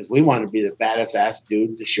because we wanted to be the baddest ass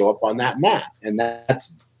dude to show up on that mat. And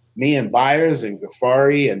that's me and Byers and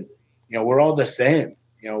Ghaffari, and we're all the same.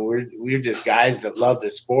 We're just guys that love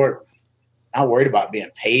the sport. Not worried about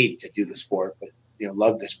being paid to do the sport, but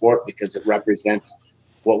love the sport because it represents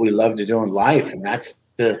what we love to do in life, and that's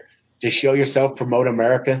to show yourself, promote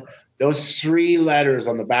America. Those 3 letters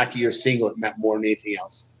on the back of your singlet meant more than anything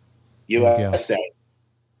else. USA.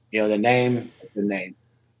 The name is the name.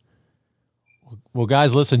 Well,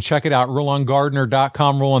 guys, listen, check it out.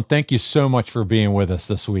 RulonGardner.com. Rulon, thank you so much for being with us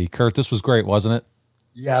this week. Kurt, this was great, wasn't it?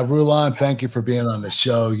 Yeah, Rulon, thank you for being on the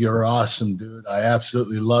show. You're awesome, dude. I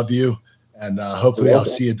absolutely love you, and hopefully I'll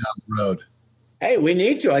see you down the road. Hey, we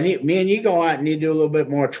need to. Me and you go out and need to do a little bit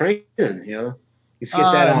more training. Let's get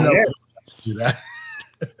that on there. Do that.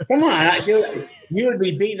 Come on, you would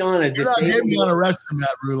be beating on a You're not getting me on a wrestling mat,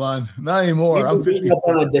 Rulon. Not anymore. I'm beating up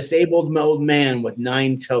on a disabled old man with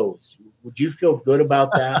 9 toes. Would you feel good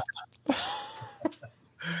about that?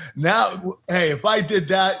 Now, hey, if I did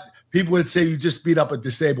that, people would say you just beat up a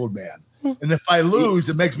disabled man. And if I lose,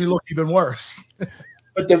 it makes me look even worse.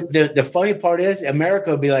 But the funny part is America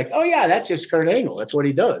will be like, oh, yeah, that's just Kurt Angle. That's what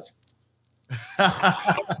he does.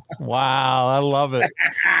 Wow, I love it.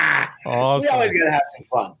 Awesome. We always got to have some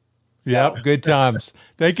fun. So. Yep, good times.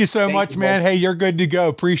 Thank you so much, man. Hey, you're good to go.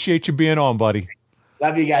 Appreciate you being on, buddy.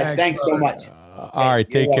 Love you guys. Thanks so much. All right,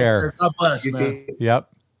 take care. God bless, man. Yep.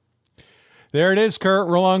 There it is, Kurt.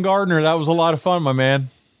 Rulon Gardner. That was a lot of fun, my man.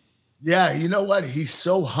 Yeah, you know what? He's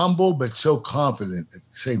so humble but so confident at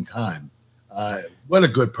the same time. What a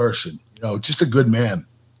good person. Just a good man.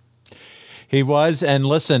 He was. And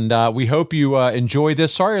listen, we hope you enjoy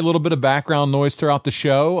this. Sorry, a little bit of background noise throughout the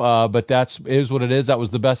show, but is what it is. That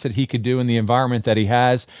was the best that he could do in the environment that he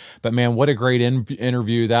has. But man, what a great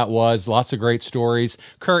interview that was. Lots of great stories.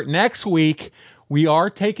 Kurt, next week, we are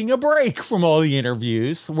taking a break from all the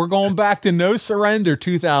interviews. We're going back to No Surrender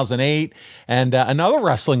 2008. And another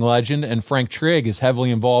wrestling legend, and Frank Trigg, is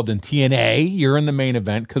heavily involved in TNA. You're in the main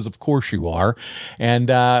event because, of course, you are. And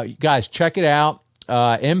guys, check it out.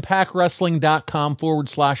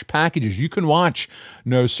 ImpactWrestling.com/packages. You can watch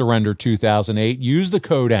No Surrender 2008. Use the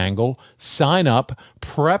code ANGLE. Sign up.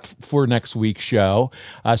 Prep for next week's show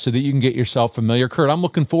so that you can get yourself familiar. Kurt, I'm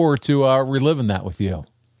looking forward to reliving that with you.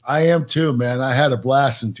 I am too, man. I had a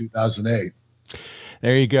blast in 2008.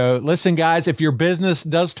 There you go. Listen, guys, if your business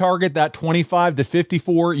does target that 25 to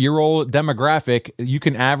 54-year-old demographic, you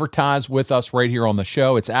can advertise with us right here on the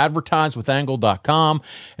show. It's advertisewithangle.com,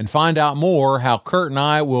 and find out more how Kurt and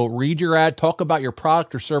I will read your ad, talk about your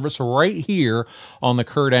product or service right here on the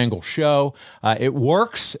Kurt Angle Show. It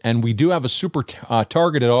works, and we do have a super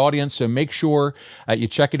targeted audience, so make sure you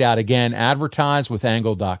check it out. Again,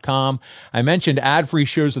 advertisewithangle.com. I mentioned ad-free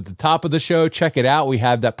shows at the top of the show. Check it out. We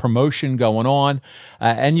have that promotion going on.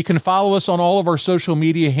 And you can follow us on all of our social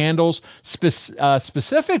media handles,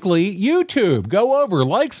 specifically YouTube. Go over,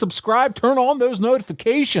 like, subscribe, turn on those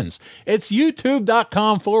notifications. It's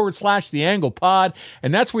youtube.com/The Angle Pod.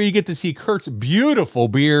 And that's where you get to see Kurt's beautiful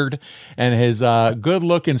beard and his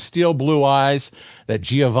good-looking steel blue eyes that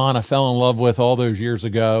Giovanna fell in love with all those years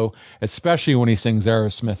ago, especially when he sings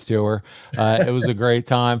Aerosmith to her. It was a great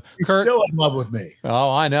time. She's Kurt, still in love with me.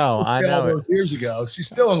 Oh, I know. I know. All those years ago, she's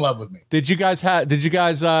still in love with me. Did you guys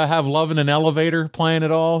have Love in an Elevator playing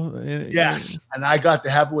at all? Yes, and I got to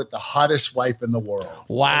have it with the hottest wife in the world.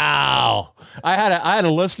 Wow. I had a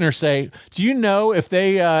listener say, "Do you know if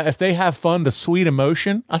they have fun to Sweet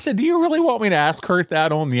Emotion?" I said, "Do you really want me to ask Kurt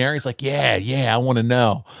that on the air?" He's like, "Yeah, I want to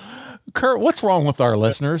know." Kurt, what's wrong with our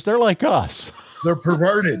listeners? They're like us. They're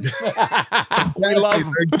perverted. We love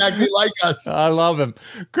them. They're exactly like us. I love them.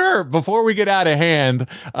 Kurt, before we get out of hand,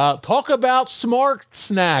 talk about Smart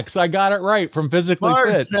Snacks. I got it right from Physically Smart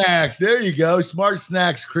Fit. Snacks. There you go. Smart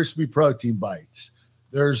Snacks Crispy Protein Bites.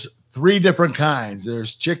 There's 3 different kinds.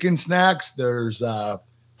 There's chicken snacks. There's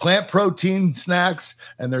plant protein snacks.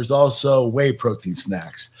 And there's also whey protein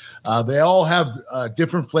snacks. They all have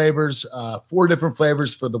different flavors, 4 different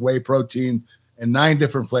flavors for the whey protein and 9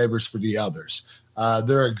 different flavors for the others.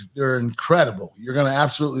 They're incredible. You're going to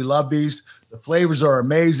absolutely love these. The flavors are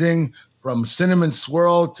amazing, from cinnamon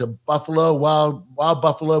swirl to buffalo wild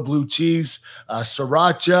buffalo blue cheese,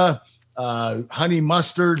 sriracha, honey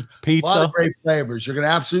mustard, pizza. A lot of great flavors. You're going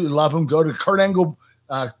to absolutely love them. Go to Kurt Angle.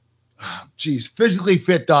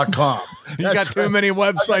 physicallyfit.com. You got too many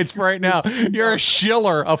websites right now. You're a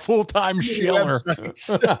shiller, a full-time shiller.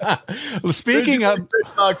 Speaking of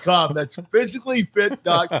physicallyfit.com, that's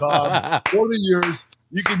physicallyfit.com. Order yours.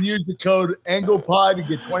 You can use the code AnglePod to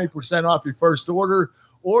get 20% off your first order,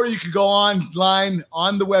 or you can go online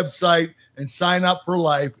on the website and sign up for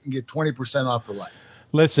life and get 20% off for life.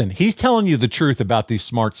 Listen, he's telling you the truth about these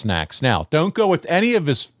Smart Snacks. Now, don't go with any of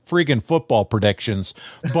his freaking football predictions,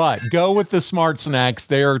 but go with the Smart Snacks.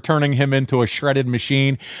 They are turning him into a shredded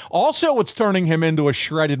machine. Also, what's turning him into a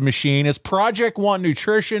shredded machine is Project One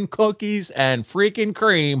Nutrition, cookies, and freaking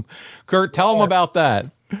cream. Kurt, tell him about that.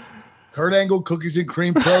 Kurt Angle Cookies and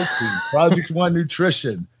Cream Protein, Project One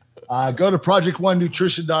Nutrition. Go to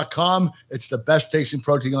project1nutrition.com. It's the best tasting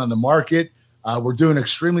protein on the market. We're doing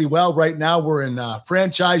extremely well right now. We're in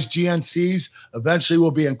franchise GNCs. Eventually,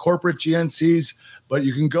 we'll be in corporate GNCs. But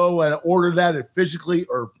you can go and order that at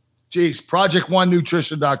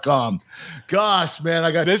project1nutrition.com. Gosh, man,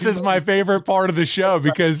 I got this is my favorite part of the show,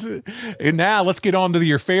 because now let's get on to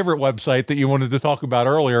your favorite website that you wanted to talk about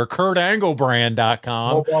earlier,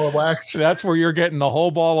 KurtAngleBrand.com. Whole ball of wax. That's where you're getting the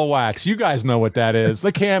whole ball of wax. You guys know what that is.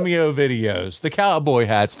 The cameo videos, the cowboy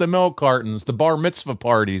hats, the milk cartons, the bar mitzvah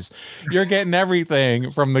parties. You're getting everything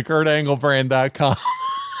from the KurtAngleBrand.com.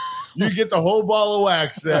 You get the whole ball of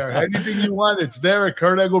wax there. Anything you want, it's there at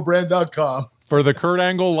KurtAngleBrand.com. For the Kurt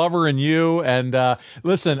Angle lover and you. And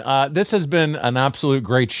listen, this has been an absolute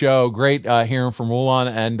great show. Great hearing from Rulon.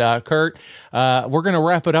 And Kurt, we're going to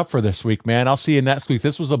wrap it up for this week, man. I'll see you next week.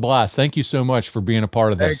 This was a blast. Thank you so much for being a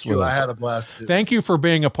part of this. Thank you. I had a blast too. Thank you for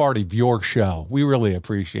being a part of your show. We really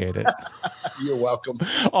appreciate it. You're welcome.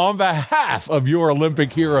 On behalf of your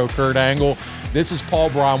Olympic hero, Kurt Angle, this is Paul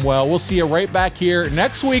Bromwell. We'll see you right back here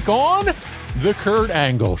next week on The Kurt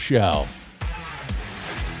Angle Show.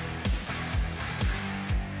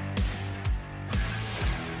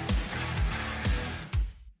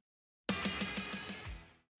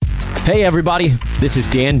 Hey everybody, this is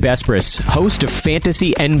Dan Bespris, host of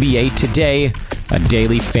Fantasy NBA Today, a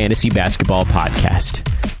daily fantasy basketball podcast.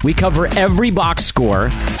 We cover every box score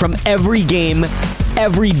from every game,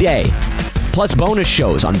 every day. Plus bonus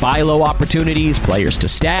shows on buy low opportunities, players to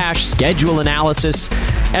stash, schedule analysis,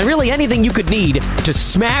 and really anything you could need to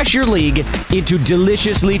smash your league into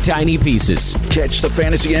deliciously tiny pieces. Catch the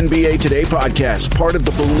Fantasy NBA Today podcast, part of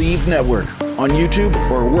the Believe Network, on YouTube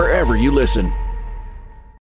or wherever you listen.